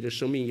处理你的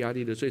生命压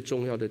力的最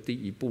重要的第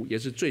一步，也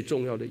是最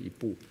重要的一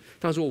步。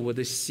他说：“我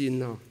的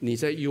心啊，你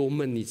在忧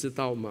闷，你知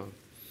道吗？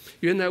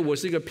原来我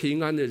是一个平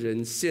安的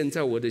人，现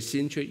在我的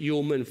心却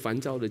忧闷烦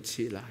躁了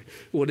起来。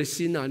我的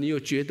心啊，你有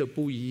觉得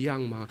不一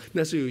样吗？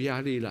那是有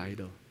压力来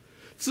的。”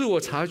自我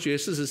察觉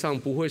事实上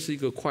不会是一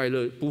个快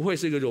乐，不会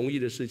是一个容易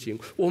的事情。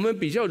我们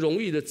比较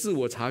容易的自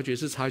我察觉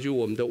是察觉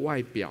我们的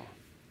外表，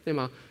对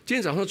吗？今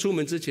天早上出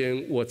门之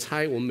前，我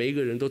猜我们每一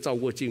个人都照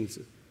过镜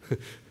子，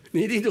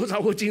你一定都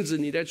照过镜子，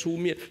你再出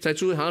面才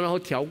出行，然后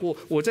调过。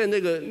我在那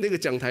个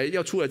讲台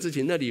要出来之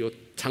前，那里有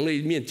藏了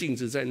一面镜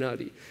子在那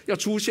里。要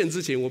出现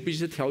之前，我必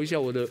须调一下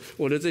我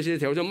的这些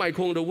调，像麦克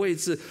风的位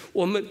置。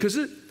可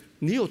是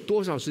你有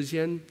多少时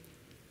间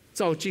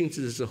照镜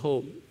子的时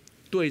候，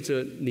对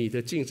着你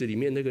的镜子里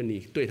面那个你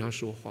对他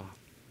说话，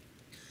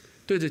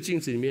对着镜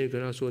子里面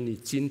跟他说：“你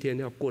今天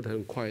要过得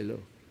很快乐。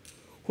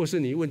或是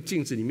你问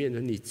镜子里面的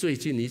你，最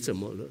近你怎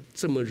么了？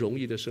这么容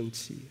易的生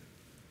气？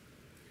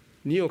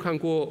你有看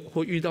过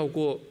或遇到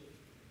过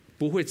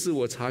不会自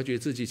我察觉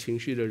自己情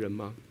绪的人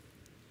吗？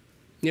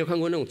你有看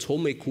过那种愁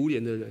眉苦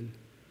脸的人？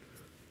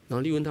然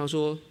后你问他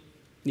说：“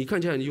你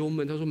看起来很忧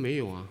闷。”他说：“没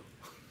有啊。”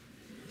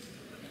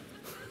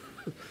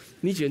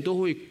你以前都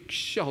会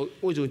笑，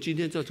为什么今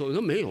天在愁？我说：“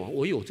没有啊，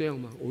我有这样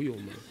吗？我有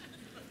吗？”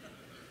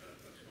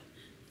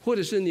或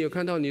者是你有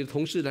看到你的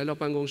同事来到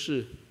办公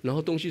室，然后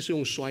东西是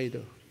用摔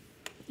的，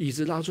椅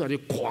子拉出来就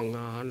哐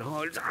啊，然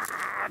后这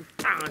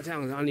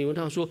样，然后你问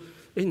他说：“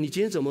哎，你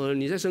今天怎么了？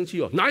你在生气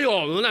哦？”“哪有？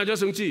我哪叫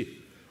生气？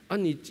啊，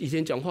你以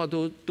前讲话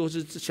都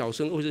是小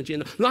声，为什么今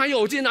天哪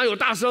有？今天哪有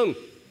大声？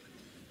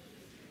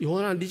有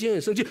啊，你今天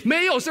很生气？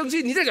没有生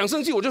气，你在讲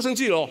生气，我就生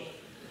气了。”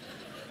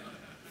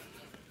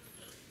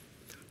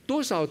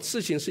多少事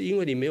情是因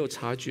为你没有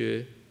察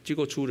觉，结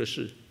果出了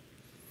事？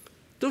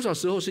多少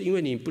时候是因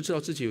为你不知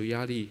道自己有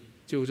压力，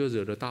结果就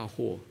惹了大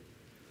祸？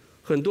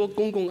很多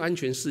公共安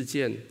全事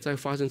件在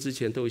发生之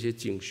前都有一些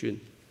警讯，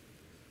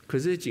可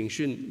是这些警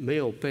讯没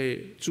有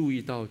被注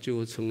意到，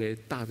就成为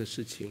大的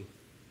事情。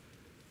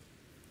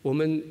我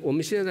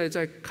们现在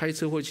在开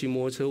车或骑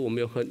摩托车，我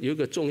们有一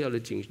个重要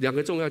的两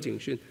个重要警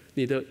讯：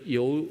你的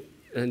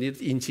你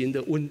的引擎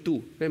的温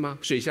度，对吗？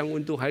水箱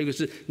温度，还有一个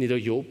是你的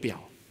油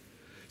表。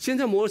现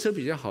在摩托车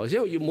比较好，现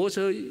在摩托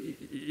车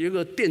有一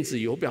个电子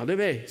油表，对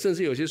不对？甚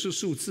至有些是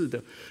数字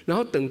的。然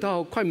后等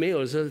到快没有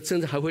的时候，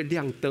甚至还会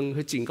亮灯，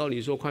会警告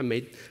你说快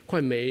没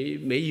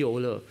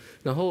油了。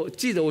然后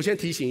记得我先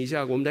提醒一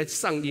下，我们来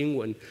上英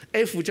文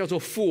 ，F 叫做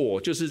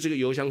full， 就是这个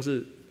油箱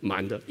是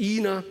满的。E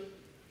呢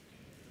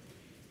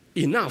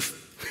 ？Enough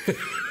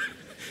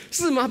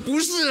是吗？不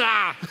是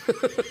啦。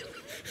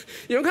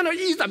有人看到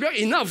E 打标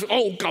enough，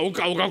 哦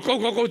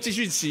，go，继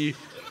续骑。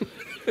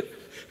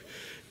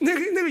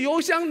那个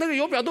油箱、那个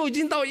油表都已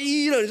经到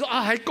1了，你说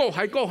啊还够，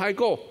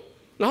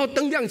然后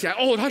灯亮起来，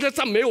哦，他在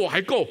赞美我还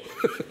够，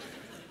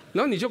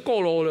然后你就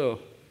够了，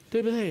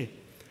对不对？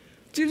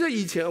就是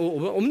以前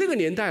我们那个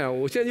年代啊，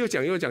我现在又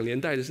讲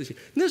年代的事情。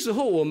那时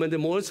候我们的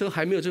摩托车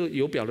还没有这个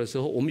油表的时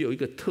候，我们有一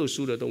个特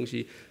殊的东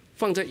西，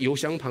放在油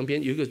箱旁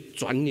边有一个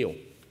转钮，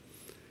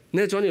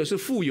那个转钮是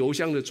副油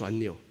箱的转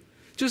钮。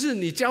就是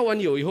你加完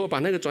油以后，把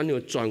那个转钮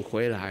转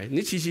回来，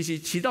你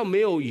骑到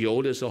没有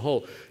油的时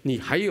候，你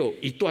还有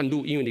一段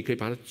路，因为你可以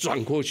把它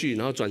转过去，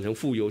然后转成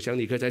副油箱，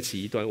你可以再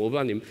骑一段。我不知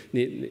道你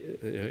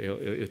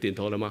有点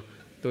头了吗？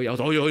都摇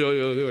头，有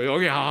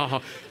 ，OK，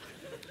 好。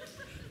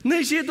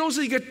那些都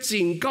是一个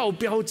警告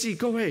标记，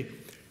各位，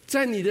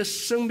在你的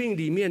生命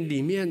里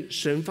面，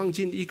神放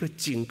进一个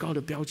警告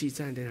的标记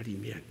在那里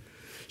面。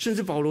甚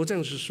至保罗这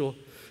样子说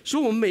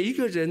我们每一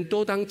个人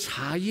都当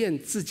查验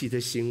自己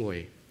的行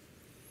为。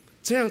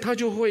这样他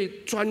就会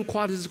专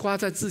夸的是夸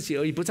在自己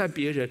而已，不在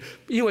别人，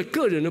因为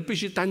个人呢必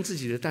须担自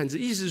己的担子。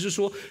意思是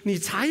说，你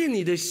查验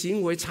你的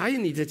行为，查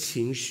验你的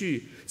情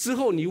绪之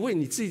后，你为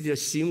你自己的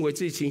行为、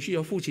自己情绪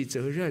要负起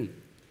责任。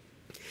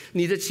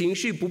你的情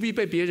绪不必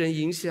被别人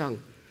影响，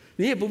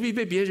你也不必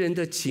被别人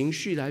的情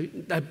绪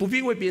不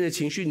必为别人的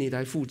情绪你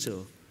来负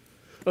责。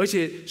而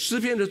且诗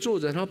篇的作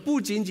者他不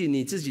仅仅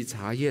你自己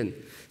查验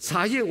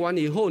完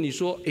以后，你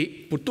说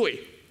不对，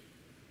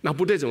那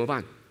不对怎么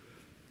办？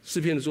诗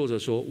篇的作者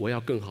说：“我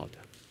要更好的。”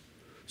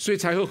所以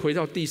才会回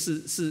到第一节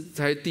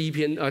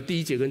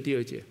跟第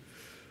2节。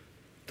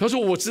他说：“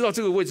我知道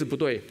这个位置不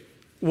对，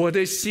我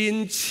的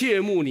心切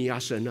慕你啊，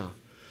神啊，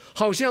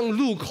好像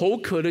鹿口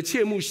渴的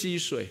切慕溪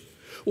水。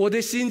我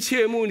的心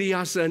切慕你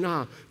啊，神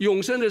啊，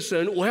永生的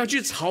神，我要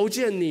去朝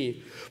见你。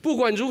不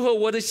管如何，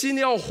我的心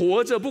要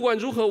活着；不管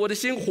如何，我的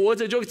心活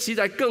着就期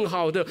待更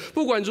好的；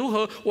不管如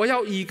何，我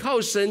要倚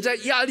靠神，在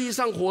压力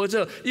上活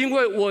着，因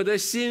为我的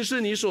心是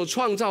你所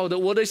创造的。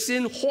我的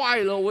心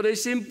坏了，我的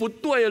心不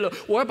对了，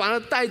我要把它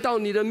带到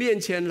你的面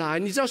前来。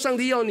你知道上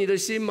帝要你的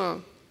心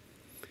吗？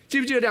记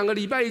不记得2个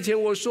礼拜以前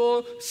我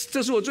说，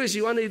这是我最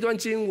喜欢的一段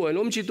经文，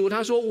我们一起读。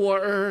他说：“我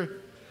儿，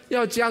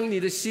要将你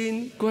的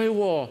心归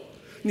我。”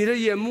你的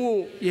眼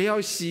目也要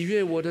喜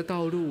悦我的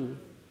道路。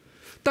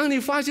当你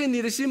发现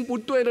你的心不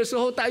对的时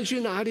候，带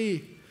去哪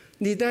里？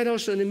你带到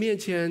神的面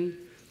前，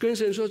跟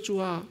神说：“主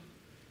啊，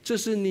这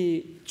是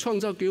你创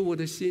造给我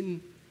的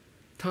心，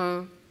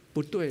它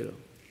不对了。”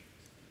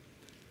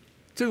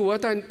这个我要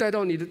带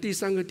到你的第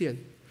3个点，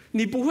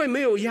你不会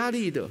没有压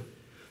力的，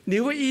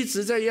你会一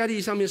直在压力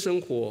上面生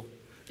活。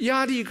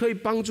压力可以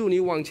帮助你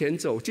往前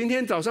走。今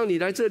天早上你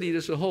来这里的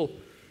时候，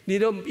你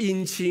的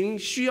引擎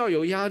需要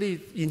有压力，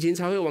引擎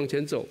才会往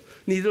前走。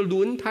你的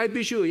轮胎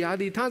必须有压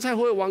力，它才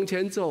会往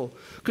前走。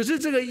可是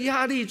这个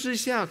压力之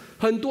下，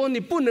很多你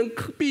不能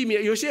避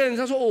免。有些人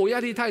他说：“我压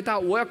力太大，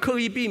我要刻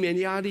意避免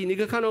压力。”你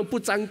可以看到不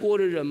沾锅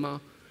的人吗？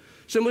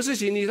什么事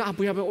情你说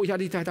不要，我压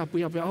力太大，不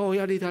要，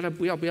压力太大，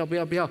不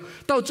要，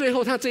到最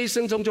后他这一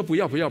生中就不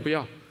要。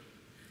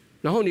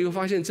然后你会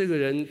发现这个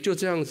人就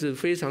这样子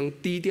非常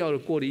低调的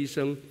过了一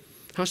生，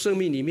他生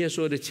命里面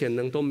所有的潜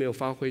能都没有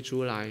发挥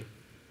出来。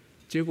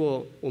结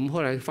果我们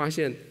后来发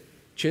现，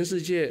全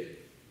世界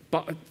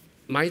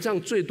埋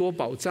葬最多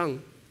宝藏、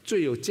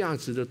最有价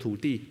值的土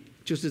地，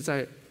就是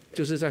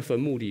在坟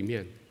墓里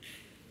面。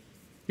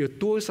有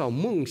多少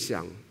梦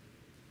想、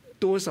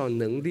多少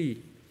能力、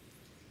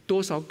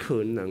多少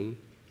可能，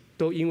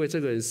都因为这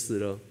个人死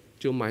了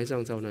就埋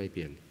葬在那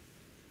边。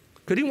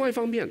可另外一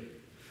方面，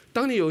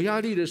当你有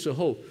压力的时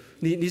候，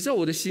你知道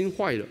我的心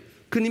坏了，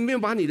可你没有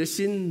把你的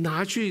心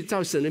拿去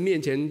到神的面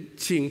前，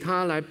请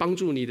他来帮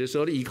助你的时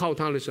候，依靠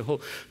他的时候，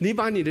你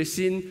把你的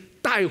心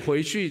带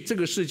回去这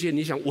个世界，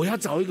你想我要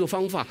找一个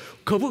方法，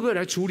可不可以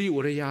来处理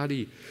我的压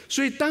力？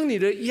所以当你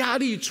的压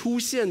力出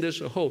现的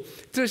时候，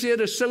这些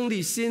的生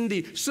理、心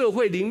理、社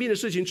会、灵命的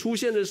事情出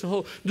现的时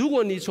候，如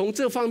果你从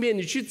这方面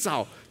你去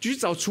找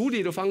处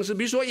理的方式，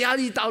比如说压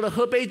力到了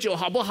喝杯酒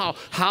好不好？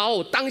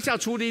好，当下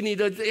处理你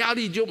的压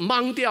力就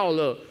懵掉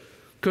了。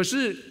可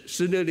是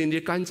10年你的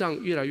肝脏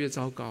越来越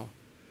糟糕。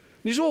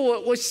你说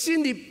我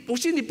心里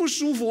不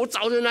舒服，我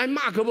找人来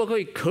骂可不可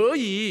以？可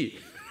以。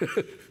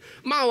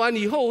骂完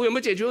以后我有没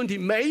有解决问题？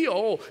没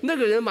有。那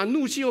个人把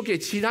怒气又给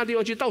其他地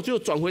方去，到最后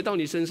转回到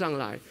你身上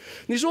来。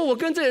你说我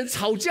跟这人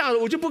吵架了，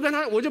我就不跟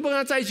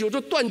他在一起，我就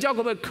断交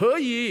可不可以？可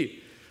以。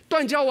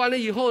断交完了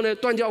以后呢？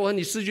断交完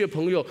你失去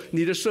朋友，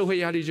你的社会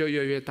压力就越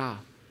来越大。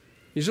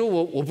你说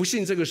我不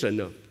信这个神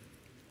了，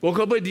我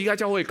可不可以离开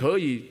教会？可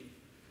以。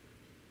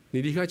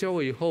你离开教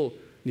会以后，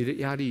你的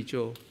压力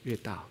就越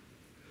大。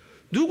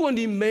如果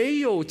你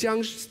没有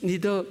将你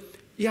的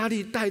压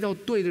力带到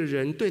对的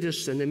人、对的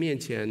神的面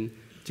前，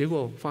结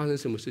果发生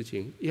什么事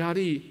情？压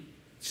力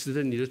使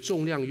得你的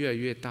重量越来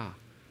越大。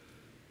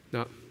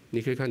那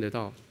你可以看得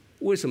到，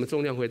为什么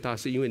重量会大？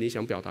是因为你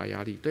想表达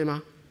压力，对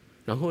吗？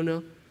然后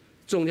呢，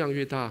重量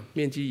越大，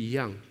面积一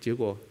样，结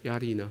果压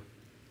力呢，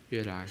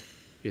越来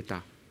越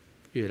大，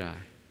越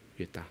来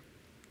越大，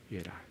越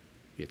来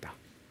越大。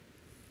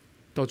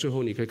到最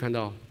后你可以看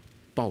到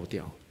爆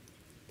掉。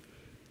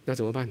那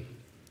怎么办？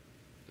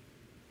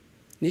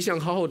你想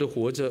好好的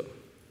活着，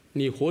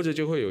你活着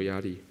就会有压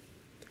力。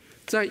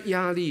在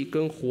压力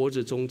跟活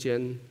着中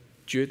间，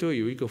绝对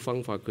有一个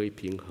方法可以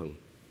平衡。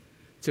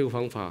这个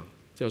方法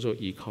叫做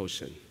依靠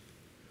神。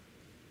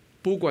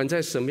不管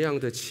在什么样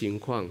的情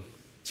况，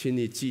请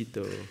你记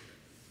得，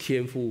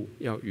天父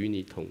要与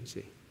你同在。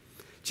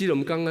记得我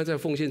们刚刚在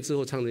奉献之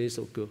后唱的一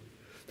首歌，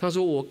他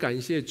说：“我感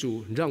谢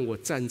主，让我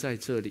站在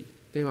这里。”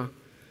对吗？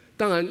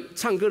当然，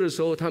唱歌的时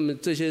候，他们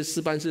这些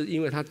诗班是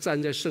因为他站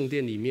在圣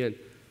殿里面，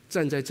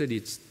站在这里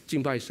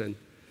敬拜神。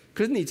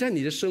可是你在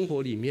你的生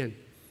活里面，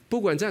不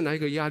管在哪一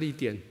个压力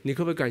点，你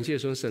可不可以感谢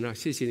说：“神啊，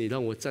谢谢你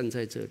让我站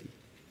在这里。”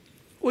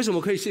为什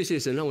么可以谢谢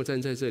神让我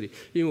站在这里？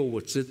因为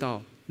我知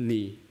道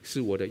你是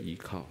我的依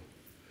靠。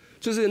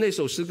就是那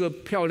首诗歌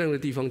漂亮的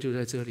地方就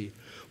在这里。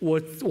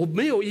我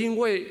没有因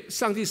为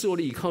上帝是我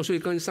的依靠，所以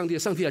跟上帝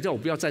来叫我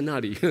不要站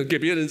那里给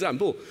别人站。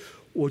不，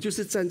我就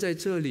是站在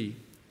这里。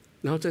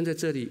然后站在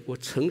这里，我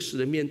诚实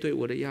的面对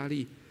我的压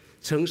力，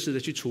诚实的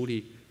去处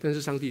理。但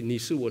是上帝，你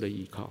是我的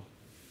依靠。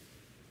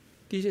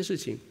第一件事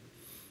情，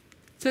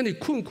在你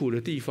困苦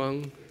的地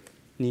方，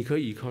你可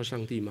以依靠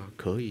上帝吗？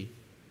可以。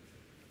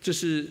这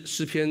是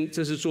诗篇，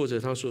这是作者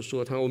他所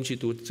说。我们一起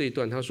读这一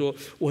段，他说：“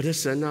我的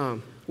神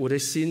啊，我的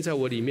心在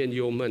我里面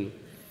忧闷，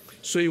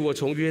所以我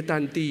从约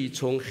旦地、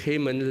从黑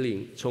门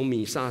岭、从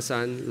米萨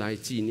山来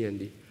纪念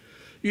你。”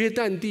约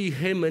旦地、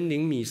黑门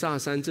岭、米萨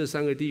山这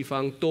3个地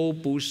方都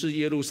不是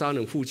耶路撒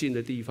冷附近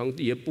的地方，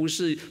也不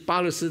是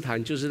巴勒斯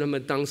坦，就是他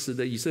们当时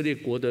的以色列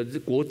国的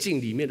国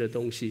境里面的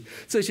东西。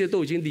这些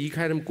都已经离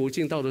开他们国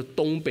境，到了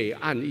东北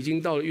岸，已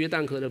经到了约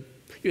旦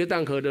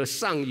河的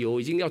上游，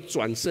已经要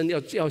转身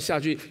要下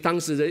去当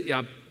时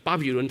的巴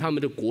比伦他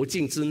们的国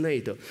境之内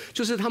的，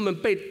就是他们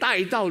被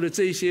带到了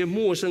这些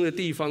陌生的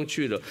地方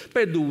去了，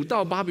被掳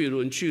到巴比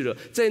伦去了，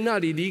在那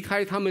里离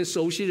开他们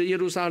熟悉的耶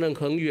路撒冷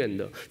很远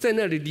的，在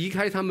那里离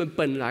开他们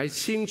本来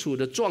清楚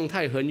的状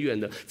态很远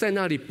的，在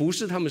那里不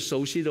是他们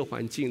熟悉的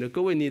环境的。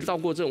各位，你到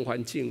过这种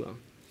环境吗？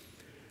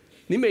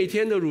你每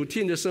天的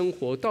routine 的生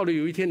活，到了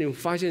有一天你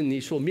发现你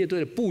所面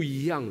对的不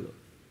一样了，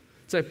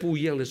在不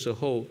一样的时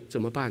候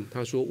怎么办？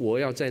他说：“我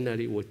要在那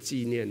里，我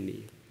纪念你。”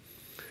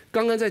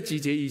刚刚在集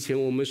结以前，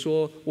我们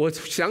说，我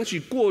想起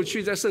过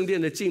去在圣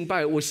殿的敬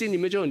拜，我心里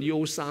面就很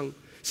忧伤。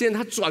现在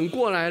他转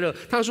过来了，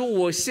他说：“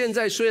我现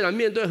在虽然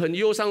面对很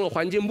忧伤的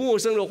环境、陌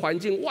生的环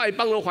境、外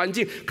邦的环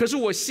境，可是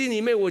我心里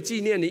面我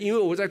纪念你，因为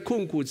我在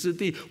困苦之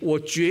地，我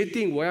决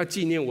定我要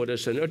纪念我的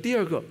神。”而第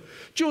二个，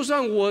就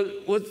算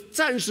我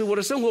暂时我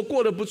的生活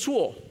过得不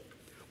错，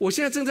我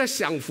现在正在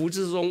享福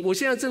之中，我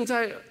现在正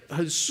在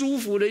很舒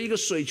服的一个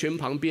水泉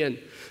旁边。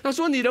他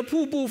说：“你的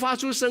瀑布发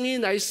出声音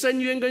来，深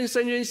渊跟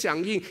深渊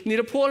响应，你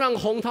的波浪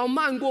洪涛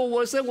漫过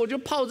我身，我就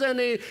泡在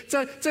那里，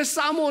在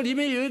沙漠里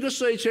面有一个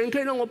水泉可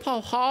以让我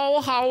泡，好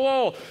好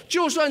哦。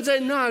就算在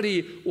那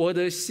里，我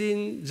的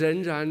心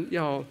仍然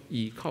要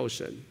倚靠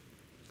神，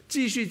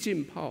继续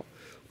浸泡。”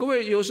各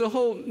位，有时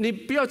候你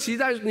不要期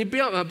待，你不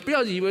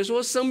要以为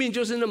说生命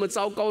就是那么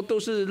糟糕，都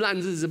是烂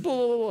日子。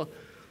不，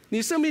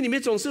你生命里面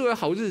总是有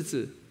好日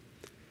子，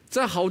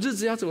在好日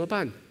子要怎么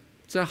办？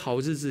在好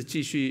日子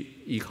继续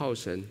依靠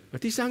神。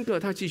第三个，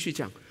他继续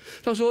讲，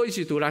他说一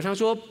起读来，他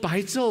说：“白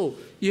昼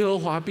耶和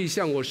华必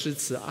向我施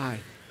慈爱，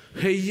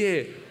黑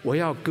夜我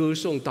要歌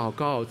颂祷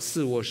告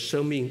赐我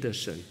生命的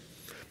神。”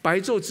白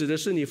昼指的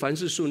是你凡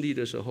事顺利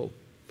的时候，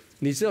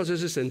你知道这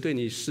是神对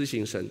你施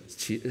行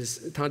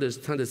他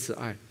的慈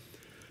爱。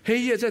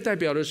黑夜在代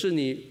表的是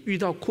你遇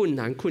到困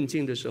难困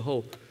境的时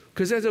候，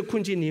可是在这个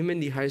困境里面，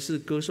你还是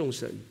歌颂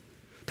神。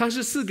他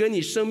是赐给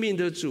你生命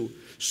的主，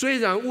虽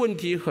然问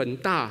题很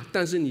大，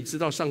但是你知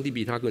道上帝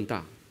比他更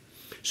大。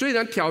虽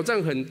然挑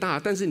战很大，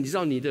但是你知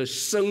道你的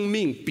生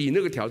命比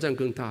那个挑战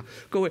更大。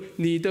各位，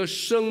你的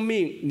生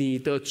命，你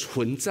的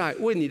存在，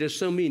为你的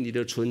生命，你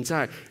的存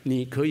在，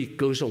你可以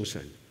歌颂神。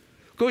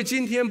各位，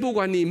今天不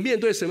管你面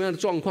对什么样的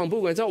状况，不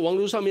管在网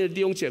络上面的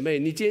弟兄姐妹，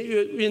你今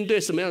天面对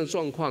什么样的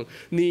状况，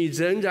你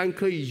仍然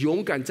可以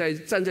勇敢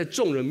站在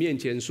众人面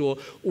前说：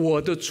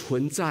我的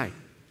存在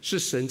是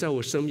神在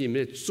我生命里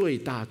面最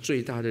大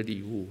最大的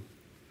礼物。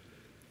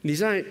你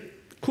在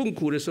困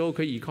苦的时候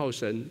可以依靠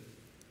神，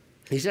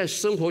你在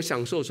生活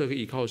享受的时候可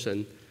以依靠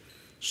神，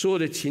所有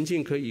的情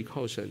境可以依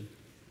靠神。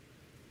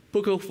不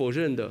可否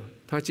认的，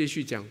他继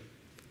续讲，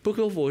不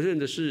可否认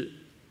的是，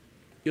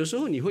有时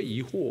候你会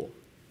疑惑。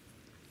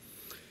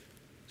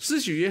施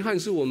洗约翰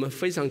是我们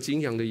非常敬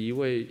仰的一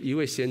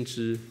位先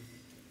知。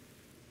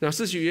那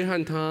施洗约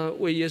翰他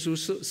为耶稣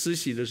施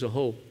洗的时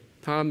候，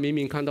他明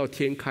明看到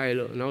天开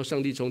了，然后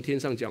上帝从天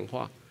上讲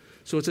话，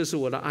说这是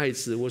我的爱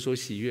子，我所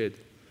喜悦的。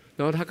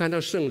然后他看到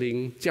圣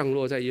灵降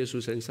落在耶稣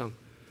身上，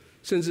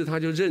甚至他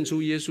就认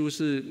出耶稣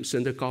是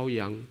神的羔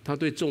羊。他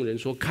对众人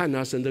说：看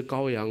啊，神的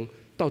羔羊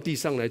到地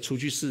上来除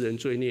去世人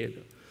罪孽的。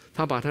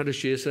他把他的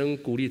学生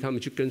鼓励他们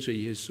去跟随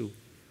耶稣。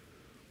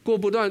过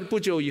不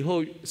久以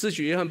后，施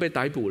洗约翰被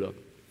逮捕了。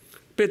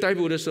被逮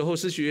捕的时候，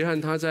施洗约翰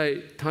他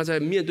在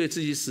面对自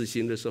己死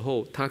刑的时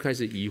候，他开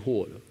始疑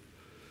惑了。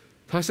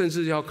他甚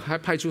至要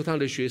派出他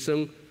的学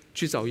生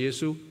去找耶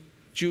稣，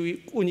就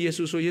问耶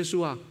稣说：耶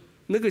稣啊，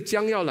那个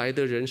将要来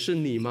的人是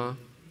你吗？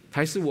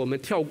还是我们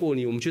跳过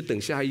你，我们去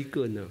等下一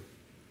个呢？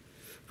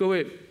各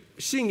位，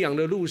信仰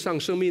的路上，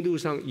生命路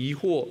上，疑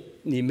惑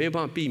你没有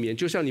办法避免，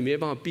就像你没有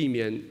办法避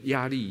免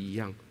压力一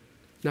样。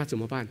那怎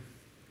么办？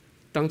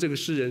当这个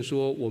诗人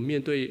说我面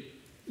对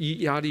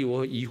压力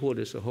我疑惑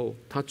的时候，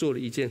他做了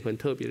一件很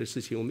特别的事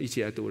情，我们一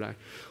起来读来。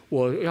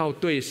我要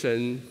对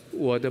神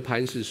我的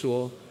磐石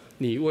说：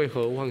你为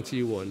何忘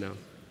记我呢？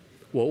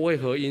我为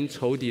何因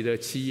仇敌的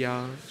欺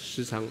压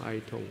时常哀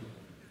痛？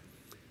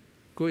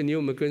各位，你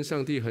有没有跟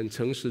上帝很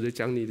诚实的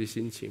讲你的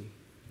心情？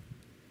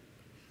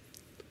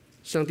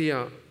上帝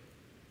啊，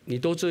你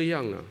都这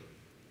样了，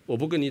我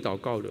不跟你祷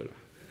告了啦。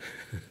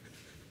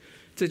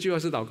这句话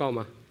是祷告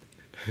吗？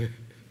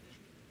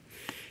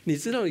你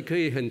知道你可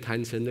以很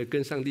坦诚的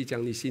跟上帝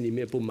讲你心里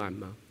面不满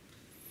吗？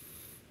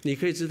你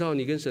可以知道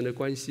你跟神的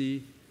关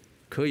系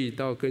可以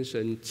到跟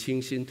神倾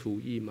心吐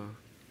意吗？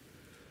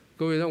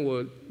各位，让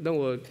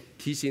我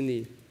提醒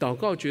你，祷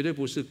告绝对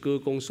不是歌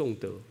功颂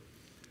德，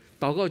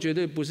祷告绝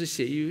对不是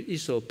写一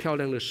首漂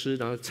亮的诗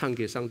然后唱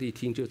给上帝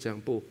听就这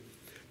样。不，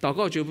祷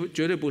告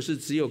绝对不是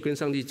只有跟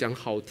上帝讲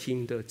好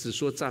听的，只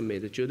说赞美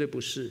的，绝对不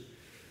是。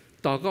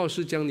祷告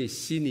是将你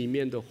心里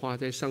面的话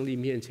在上帝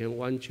面前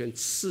完全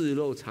赤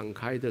露敞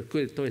开的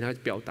对他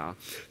表达。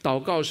祷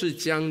告是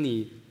将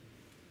你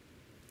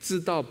知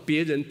道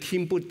别人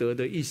听不得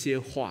的一些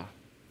话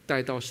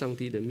带到上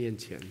帝的面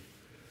前。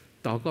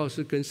祷告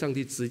是跟上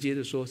帝直接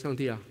的说：上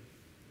帝啊，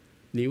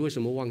你为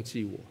什么忘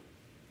记我？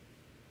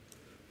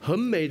很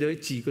美的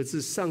几个字：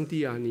上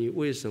帝啊，你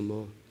为什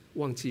么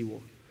忘记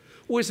我？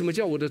为什么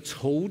叫我的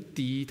仇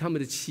敌他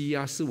们的欺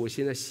压使我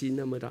现在心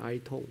那么的哀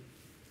痛？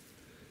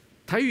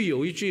台语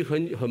有一句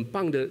很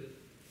棒的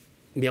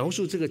描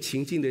述这个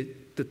情境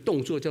的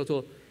动作，叫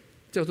做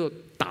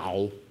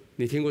倒。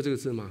你听过这个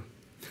字吗？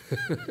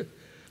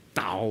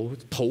倒，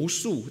投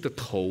诉的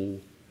投，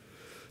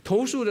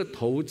投诉的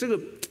投，这个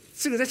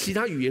在其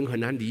他语言很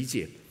难理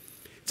解。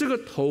这个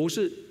头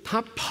是他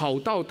跑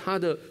到他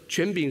的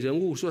权柄人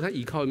物，说他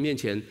倚靠面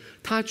前，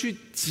他去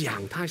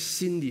讲他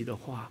心里的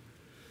话。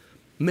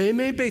妹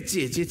妹被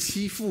姐姐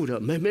欺负了，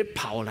妹妹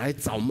跑来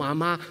找妈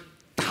妈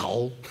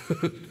倒。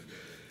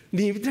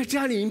你在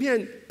家里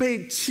面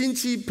被亲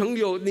戚朋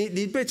友，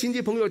你被亲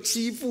戚朋友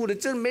欺负了，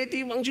真没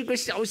地方去跟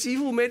小媳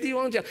妇没地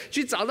方讲，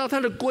去找到她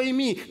的闺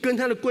蜜，跟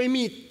她的闺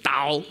蜜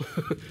倒。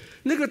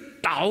那个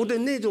倒的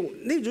那种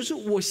是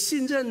我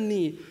信任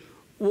你，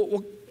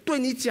我对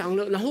你讲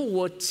了，然后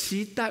我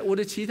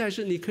的期待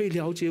是你可以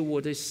了解我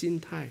的心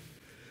态。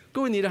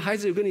各位，你的孩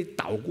子有跟你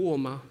倒过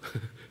吗？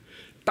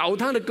倒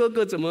他的哥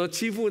哥怎么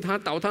欺负他，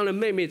倒他的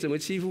妹妹怎么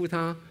欺负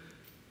他？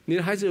你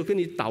的孩子有跟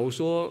你倒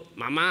说：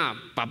妈妈，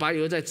爸爸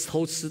又在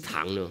偷吃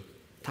糖了，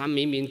他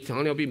明明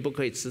糖尿病不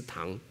可以吃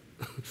糖。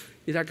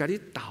你在给你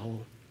倒。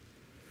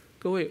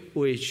各位，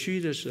委屈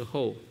的时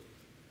候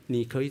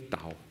你可以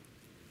倒，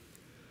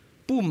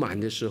不满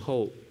的时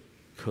候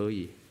可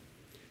以，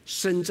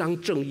伸张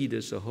正义的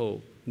时候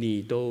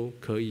你都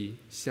可以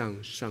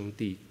向上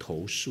帝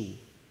投诉。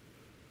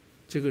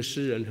这个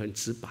诗人很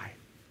直白：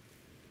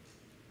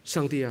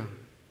上帝啊，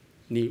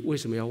你为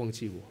什么要忘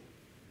记我？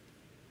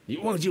你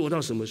忘记我到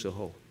什么时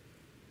候？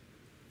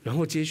然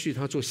后接续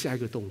他做下一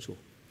个动作，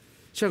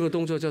下一个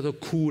动作叫做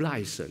哭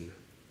赖神，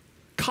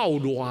靠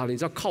拉，你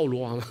知道靠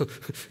拉吗？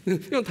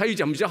用台语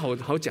讲比较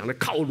好讲的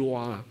靠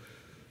拉啊，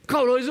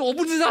靠拉就是我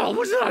不知道，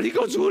你给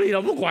我处理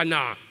了，不管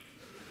啦。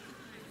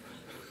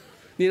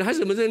你的孩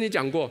子们跟你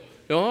讲过，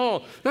然后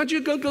那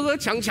去跟哥哥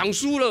抢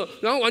输了，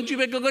然后玩具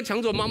被哥哥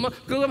抢走，哥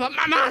哥妈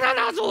妈他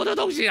拿走我的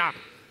东西啊，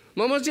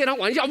妈妈借他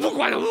玩笑，不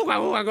管，给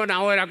我拿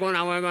回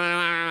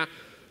来。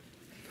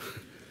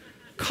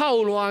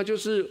靠拉就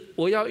是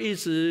我要一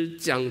直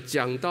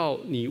讲到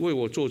你为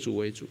我做主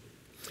为主，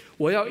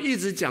我要一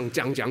直讲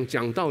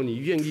到你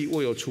愿意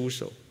为我出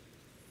手。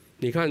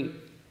你看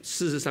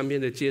43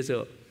篇的接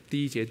着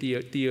第1节、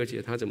第二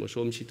节他怎么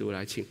说？我们一起读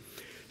来，请。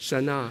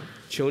神啊，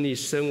求你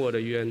伸我的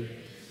冤，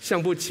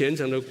向不虔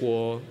诚的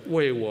国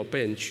为我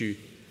辩屈，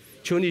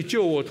求你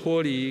救我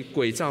脱离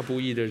诡诈不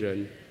义的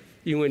人，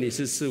因为你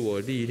是赐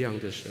我力量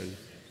的神。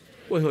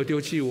为何丢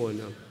弃我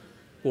呢？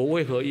我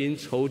为何因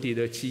仇敌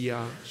的欺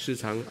压时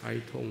常哀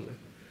痛呢？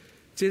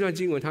这段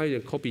经文他有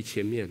点 copy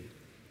前面，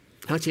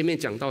他前面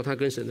讲到他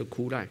跟神的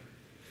哭赖，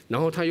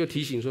然后他又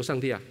提醒说：上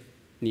帝啊，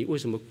你为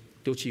什么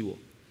丢弃我？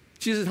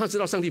其实他知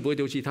道上帝不会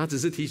丢弃他，只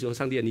是提醒说：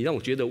上帝啊，你让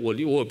我觉得我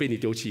有被你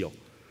丢弃哦。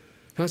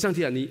他说：上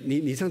帝啊，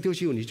你这样丢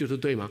弃我，你觉得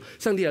对吗？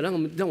上帝啊，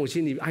让我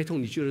心里哀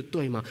痛，你觉得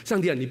对吗？上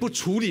帝啊，你不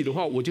处理的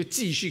话，我就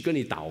继续跟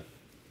你倒。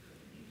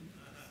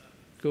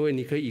各位，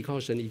你可以依靠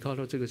神，依靠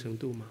到这个程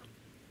度吗？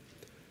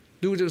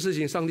如果这个事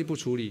情上帝不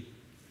处理，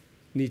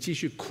你继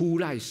续哭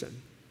赖神，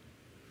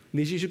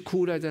你继续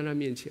哭赖在他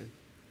面前。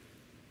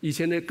以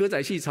前的歌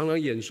仔戏常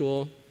常演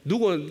说，如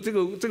果这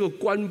个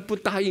官不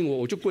答应我，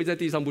我就跪在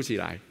地上不起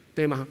来，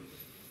对吗？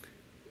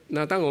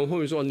那当然我们后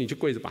面说你就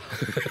跪着吧。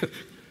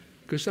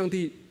可上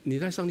帝，你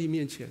在上帝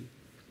面前，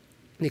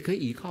你可以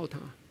依靠他。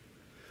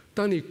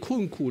当你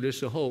困苦的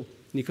时候，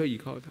你可以依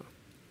靠他；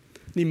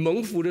你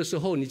蒙福的时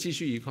候，你继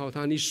续依靠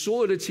他；你所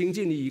有的情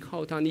境，你依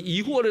靠他；你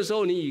疑惑的时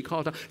候，你依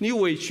靠他；你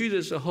委屈的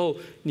时候，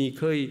你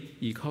可以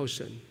依靠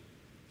神。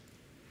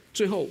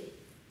最后，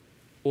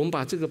我们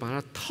把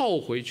它套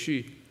回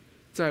去，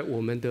在我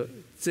们的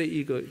这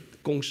一个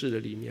公式的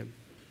里面。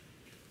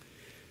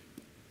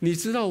你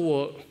知道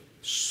我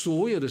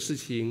所有的事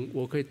情，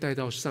我可以带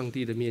到上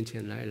帝的面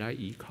前来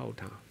依靠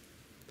他。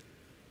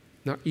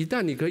那一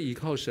旦你可以依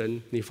靠神，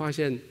你发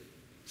现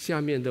下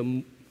面的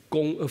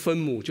分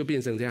母就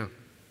变成这样，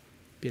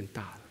变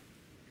大了。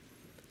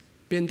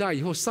变大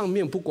以后，上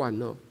面不管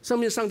了，上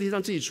面上帝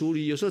让自己处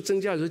理，有时候增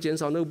加，有时候减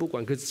少，那个不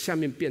管。可是下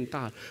面变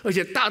大了，而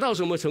且大到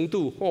什么程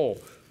度？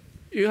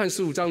约翰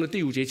15章的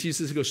第5节其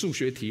实是个数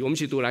学题，我们一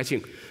起读来，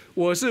请。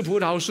我是葡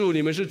萄树，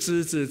你们是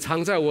枝子，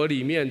藏在我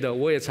里面的，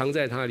我也藏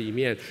在他里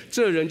面。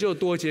这人就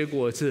多结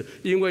果子，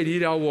因为离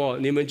了我，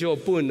你们就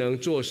不能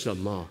做什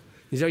么。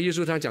你知道耶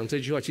稣他讲这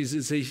句话，其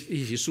实是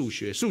一题数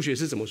学。数学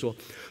是怎么说？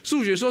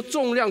数学说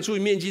重量除以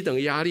面积等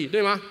于压力，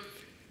对吗？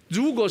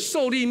如果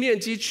受力面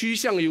积趋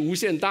向于无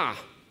限大，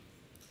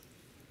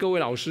各位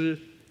老师，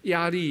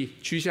压力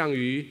趋向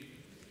于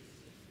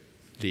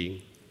0。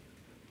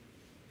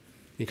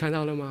你看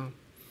到了吗？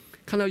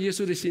看到耶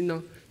稣的心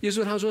呢？耶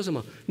稣他说什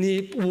么？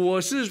我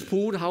是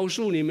葡萄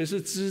树，你们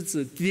是枝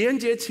子，连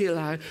接起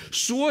来，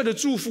所有的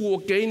祝福我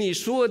给你，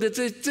所有的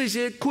这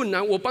些困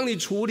难我帮你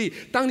处理。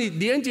当你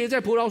连接在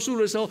葡萄树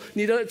的时候，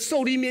你的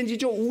受力面积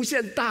就无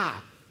限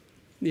大，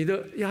你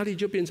的压力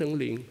就变成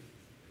0。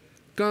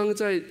刚刚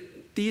在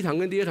第1堂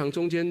跟第2堂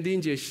中间，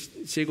林姐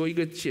写过一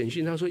个简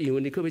讯，她说：以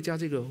文，你可不可以加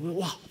这个？我说：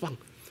哇，好棒！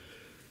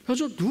她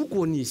说：如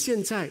果你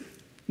现在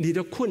你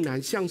的困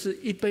难像是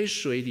一杯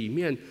水里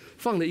面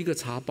放了一个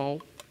茶包。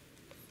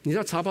你知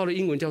道茶包的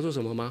英文叫做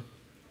什么吗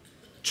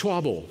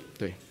 ？Trouble，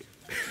 对，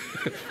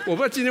我不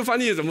知道今天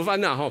翻译的怎么翻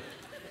的哈。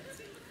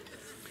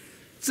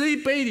这一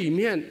杯里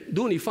面，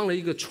如果你放了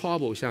一个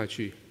trouble 下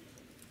去，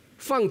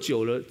放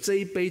久了，这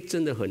一杯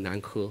真的很难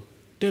喝，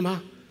对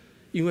吗？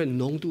因为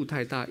浓度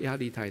太大，压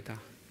力太大。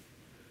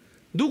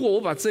如果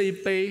我把这一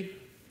杯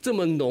这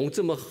么浓、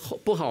这么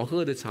不好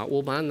喝的茶，我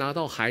把它拿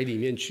到海里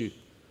面去。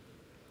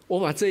我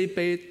把这一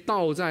杯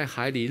倒在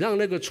海里，让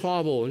那个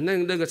trouble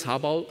那个茶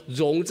包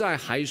溶在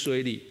海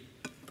水里。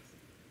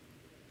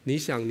你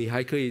想，你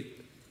还可以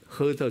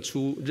喝得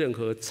出任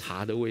何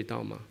茶的味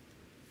道吗？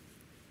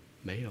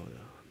没有了。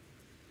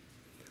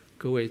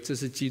各位，这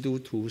是基督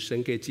徒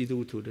神给基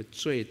督徒的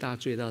最大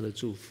的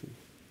祝福。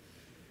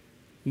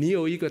你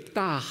有一个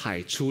大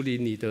海处理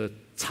你的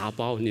茶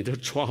包，你的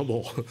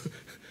trouble。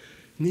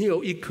你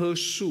有一棵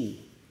树，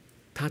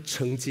它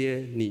承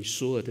接你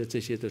所有的这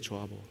些的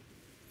trouble。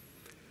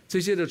这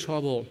些的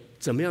trouble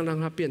怎么样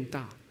让它变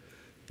大？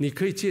你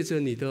可以借着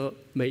你的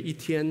每一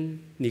天，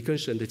你跟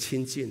神的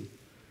亲近，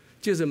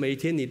借着每一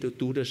天你的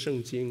读的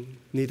圣经，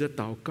你的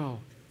祷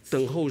告，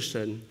等候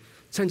神，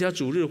参加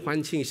主日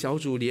欢庆、小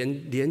组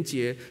连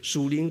结、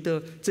属灵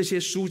的这些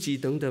书籍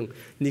等等，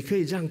你可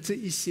以让这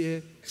一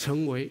些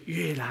成为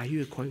越来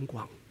越宽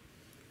广。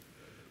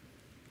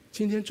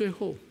今天最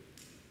后，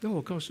让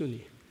我告诉你，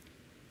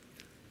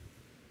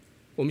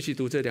我们一起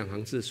读这2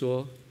行字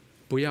说。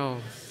不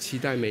要期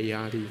待没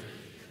压力，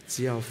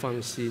只要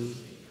放心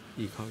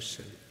依靠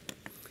神。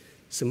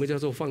什么叫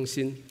做放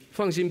心？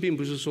放心并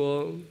不是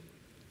说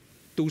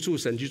督促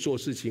神去做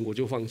事情，我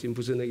就放心，不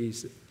是那个意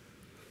思。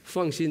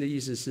放心的意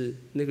思是，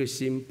那个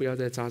心不要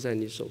再扎在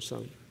你手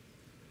上。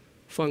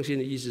放心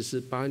的意思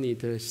是，把你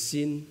的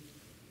心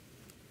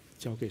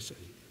交给神，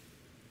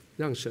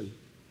让神。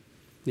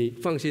你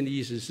放心的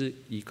意思是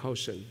依靠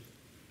神。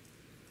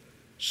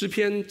诗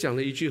篇讲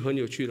了一句很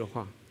有趣的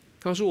话，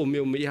他说：“我们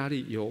有没有压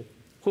力？有。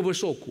会不会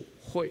受苦？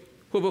会。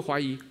会不会怀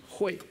疑？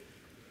会。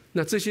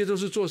那这些都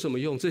是做什么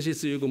用？这些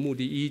只有一个目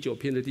的。119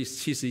篇的第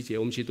71节，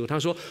我们一起读。他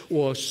说：“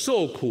我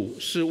受苦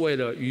是为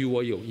了与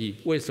我有益。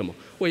为什么？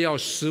为要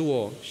使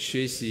我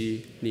学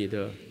习你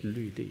的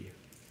律例。”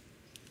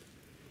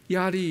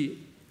压力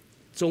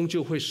终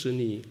究会使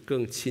你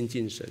更亲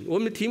近神。我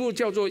们的题目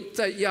叫做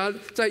在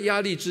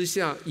压力之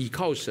下倚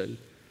靠神，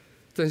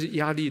但是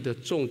压力的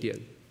重点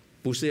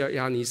不是要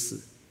压你死，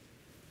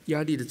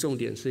压力的重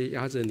点是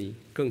压着你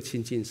更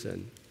亲近神，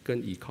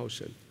更倚靠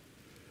神。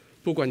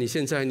不管你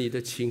现在你的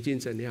情境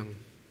怎样，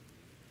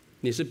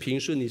你是平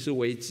顺，你是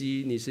危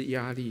机，你是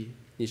压力，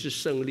你是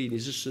胜利，你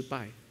是失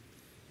败，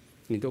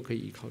你都可以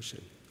依靠神。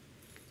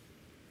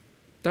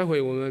待会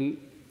我们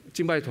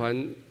敬拜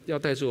团要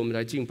带着我们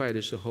来敬拜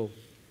的时候，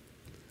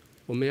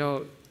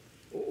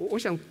我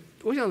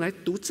想来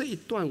读这一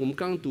段我们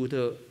刚刚读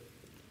的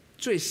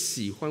最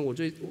喜欢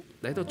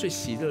来到最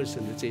喜乐神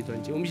的这一段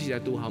经，我们一起来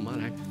读好吗？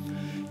来，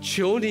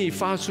求你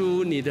发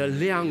出你的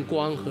亮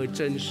光和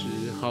真实，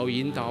好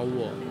引导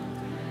我，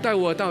带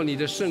我到你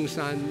的圣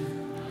山，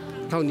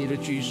到你的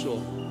居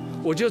所，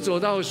我就走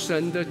到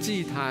神的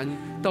祭坛，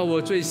到我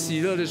最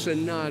喜乐的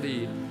神那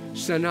里。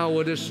神啊，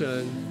我的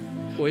神，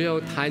我要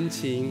弹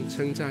琴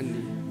称赞你。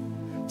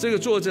这个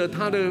作者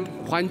他的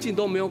环境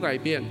都没有改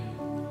变，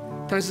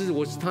但是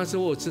他说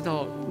我知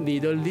道你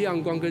的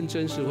亮光跟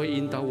真实会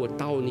引导我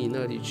到你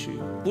那里去，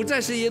不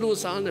再是耶路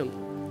撒冷，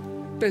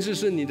但是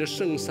是你的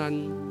圣山，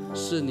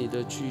是你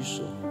的居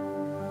所。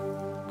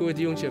各位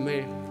弟兄姐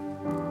妹，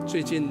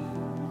最近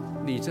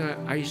你在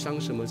哀伤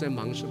什么？在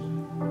忙什么？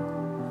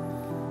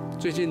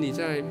最近你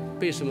在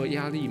被什么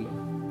压力吗？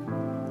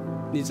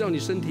你知道你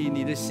身体、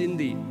你的心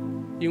理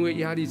因为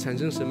压力产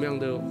生什么样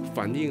的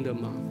反应的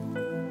吗？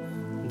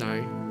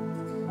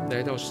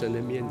来到神的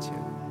面前。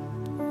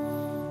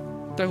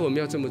待会我们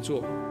要这么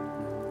做，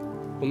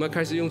我们要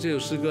开始用这首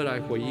诗歌来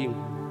回应。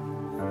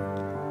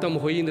当我们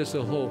回应的时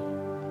候，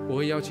我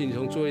会邀请你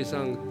从座位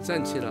上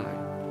站起来，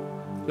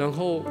然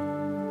后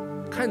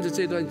看着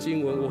这段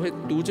经文，我会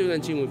读这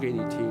段经文给你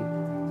听。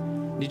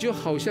你就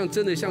好像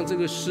真的像这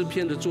个诗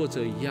篇的作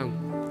者一样，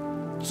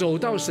走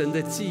到神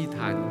的祭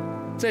坛，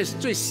在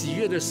最喜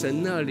悦的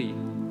神那里，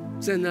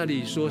在那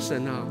里说：“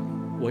神啊，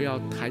我要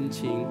弹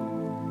琴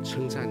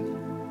称赞你。”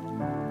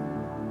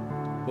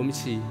我们一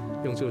起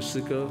用这首诗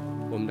歌，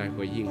我们来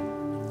回应。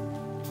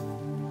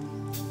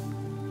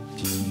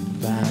敬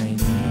拜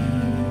你，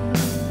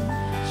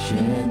全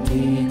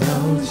地都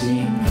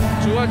敬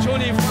拜。主啊，求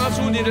你发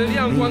出你的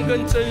亮光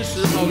跟真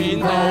实，好引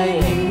导我，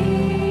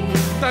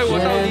带我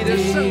到你的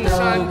圣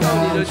山，到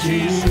你的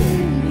居所。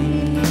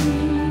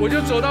我就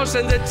走到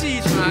神的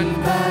祭坛，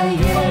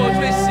到我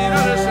最喜乐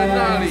的神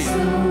那里。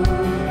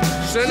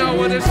神啊，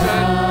我的神，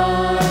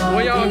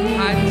我要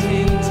弹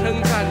琴称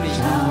赞你。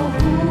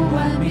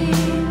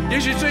也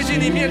许最近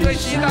你面对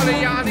极大的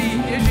压力，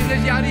也许这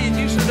压力已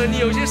经使得你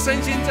有些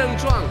身心症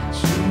状，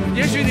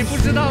也许你不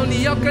知道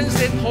你要跟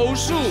谁投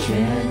诉。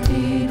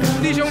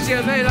弟兄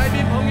姐妹、来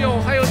宾朋友，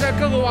还有在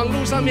各个网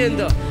络上面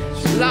的，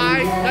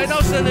来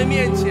到神的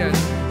面前。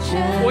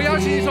我邀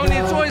请你从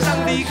你座位上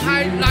离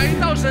开，来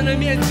到神的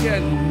面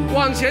前，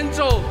往前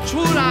走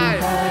出来，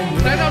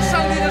来到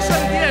上帝的圣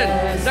殿，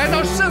来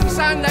到圣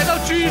山，来到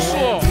居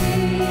所，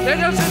来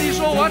到这里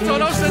说：“我要走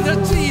到神的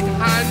祭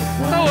坛，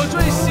到我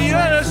最喜乐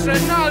的神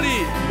那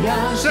里。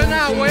神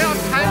啊，我要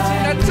弹琴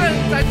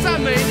来赞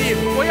美你。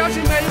我邀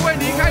请每一位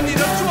离开你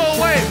的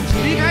座位，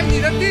离开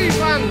你的地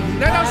方，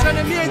来到神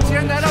的面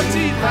前，来到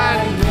祭坛。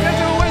在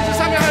这个位置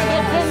上面还有很多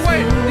空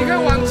位，你可以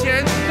往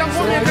前，让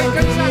后面可以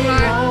跟上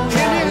来。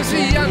前面是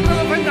一样，各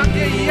个分堂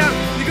点一样，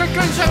你可以跟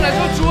上来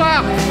说：主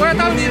啊，我要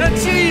到你的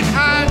祭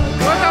坛，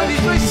我要到你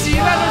最喜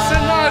乐的神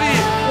那里，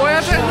我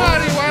要在那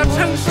里，我要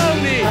称颂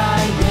你。”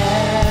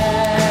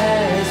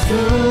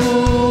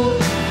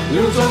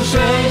如中水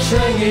成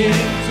荫，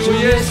主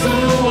耶稣，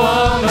我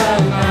们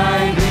爱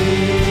你。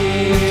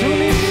主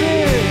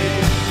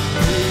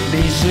你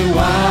是万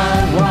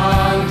王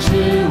之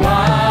王，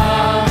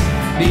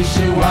你是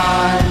万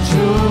主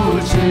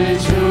之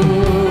主。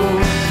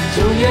主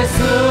耶稣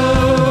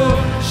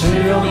是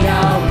荣耀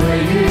归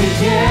于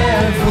天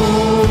父，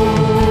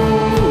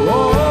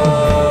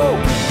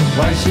万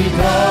膝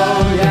都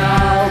要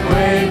跪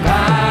拜，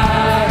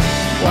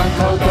万口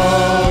都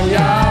要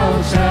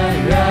承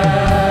认。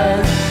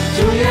主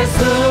耶稣，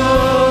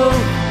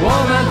我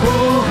们呼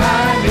喊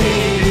你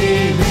的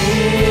名，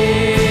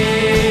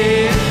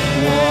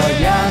我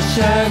要升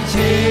敬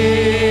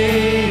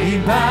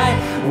拜，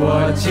我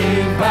敬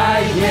拜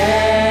耶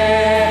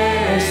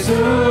稣，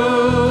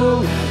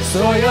所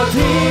有的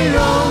荣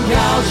耀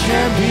权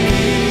柄，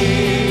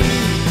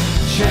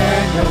全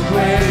都归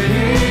于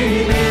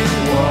你，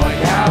我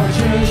要举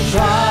双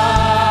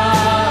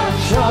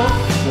手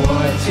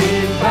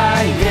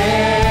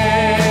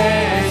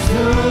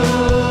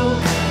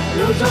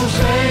中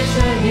水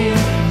成荫，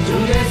主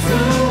耶稣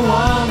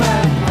我们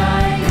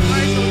爱你。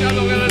来，手加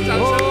荣耀的掌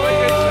声归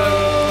给神。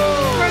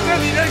看着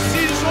你的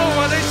心说：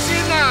我的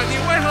心啊，你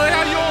为何要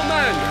忧闷？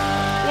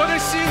我的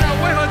心啊，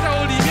为何在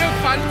我里面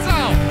烦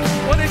躁？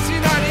我的心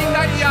啊，你应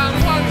该仰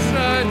望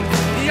神，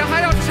你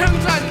还要称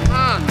赞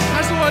他，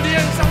他是我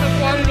脸上的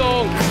光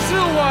荣，是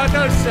我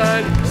的神，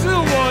是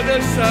我的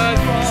神，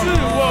是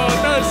我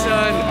的神。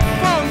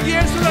奉耶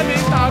稣的名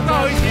祷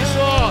告，一起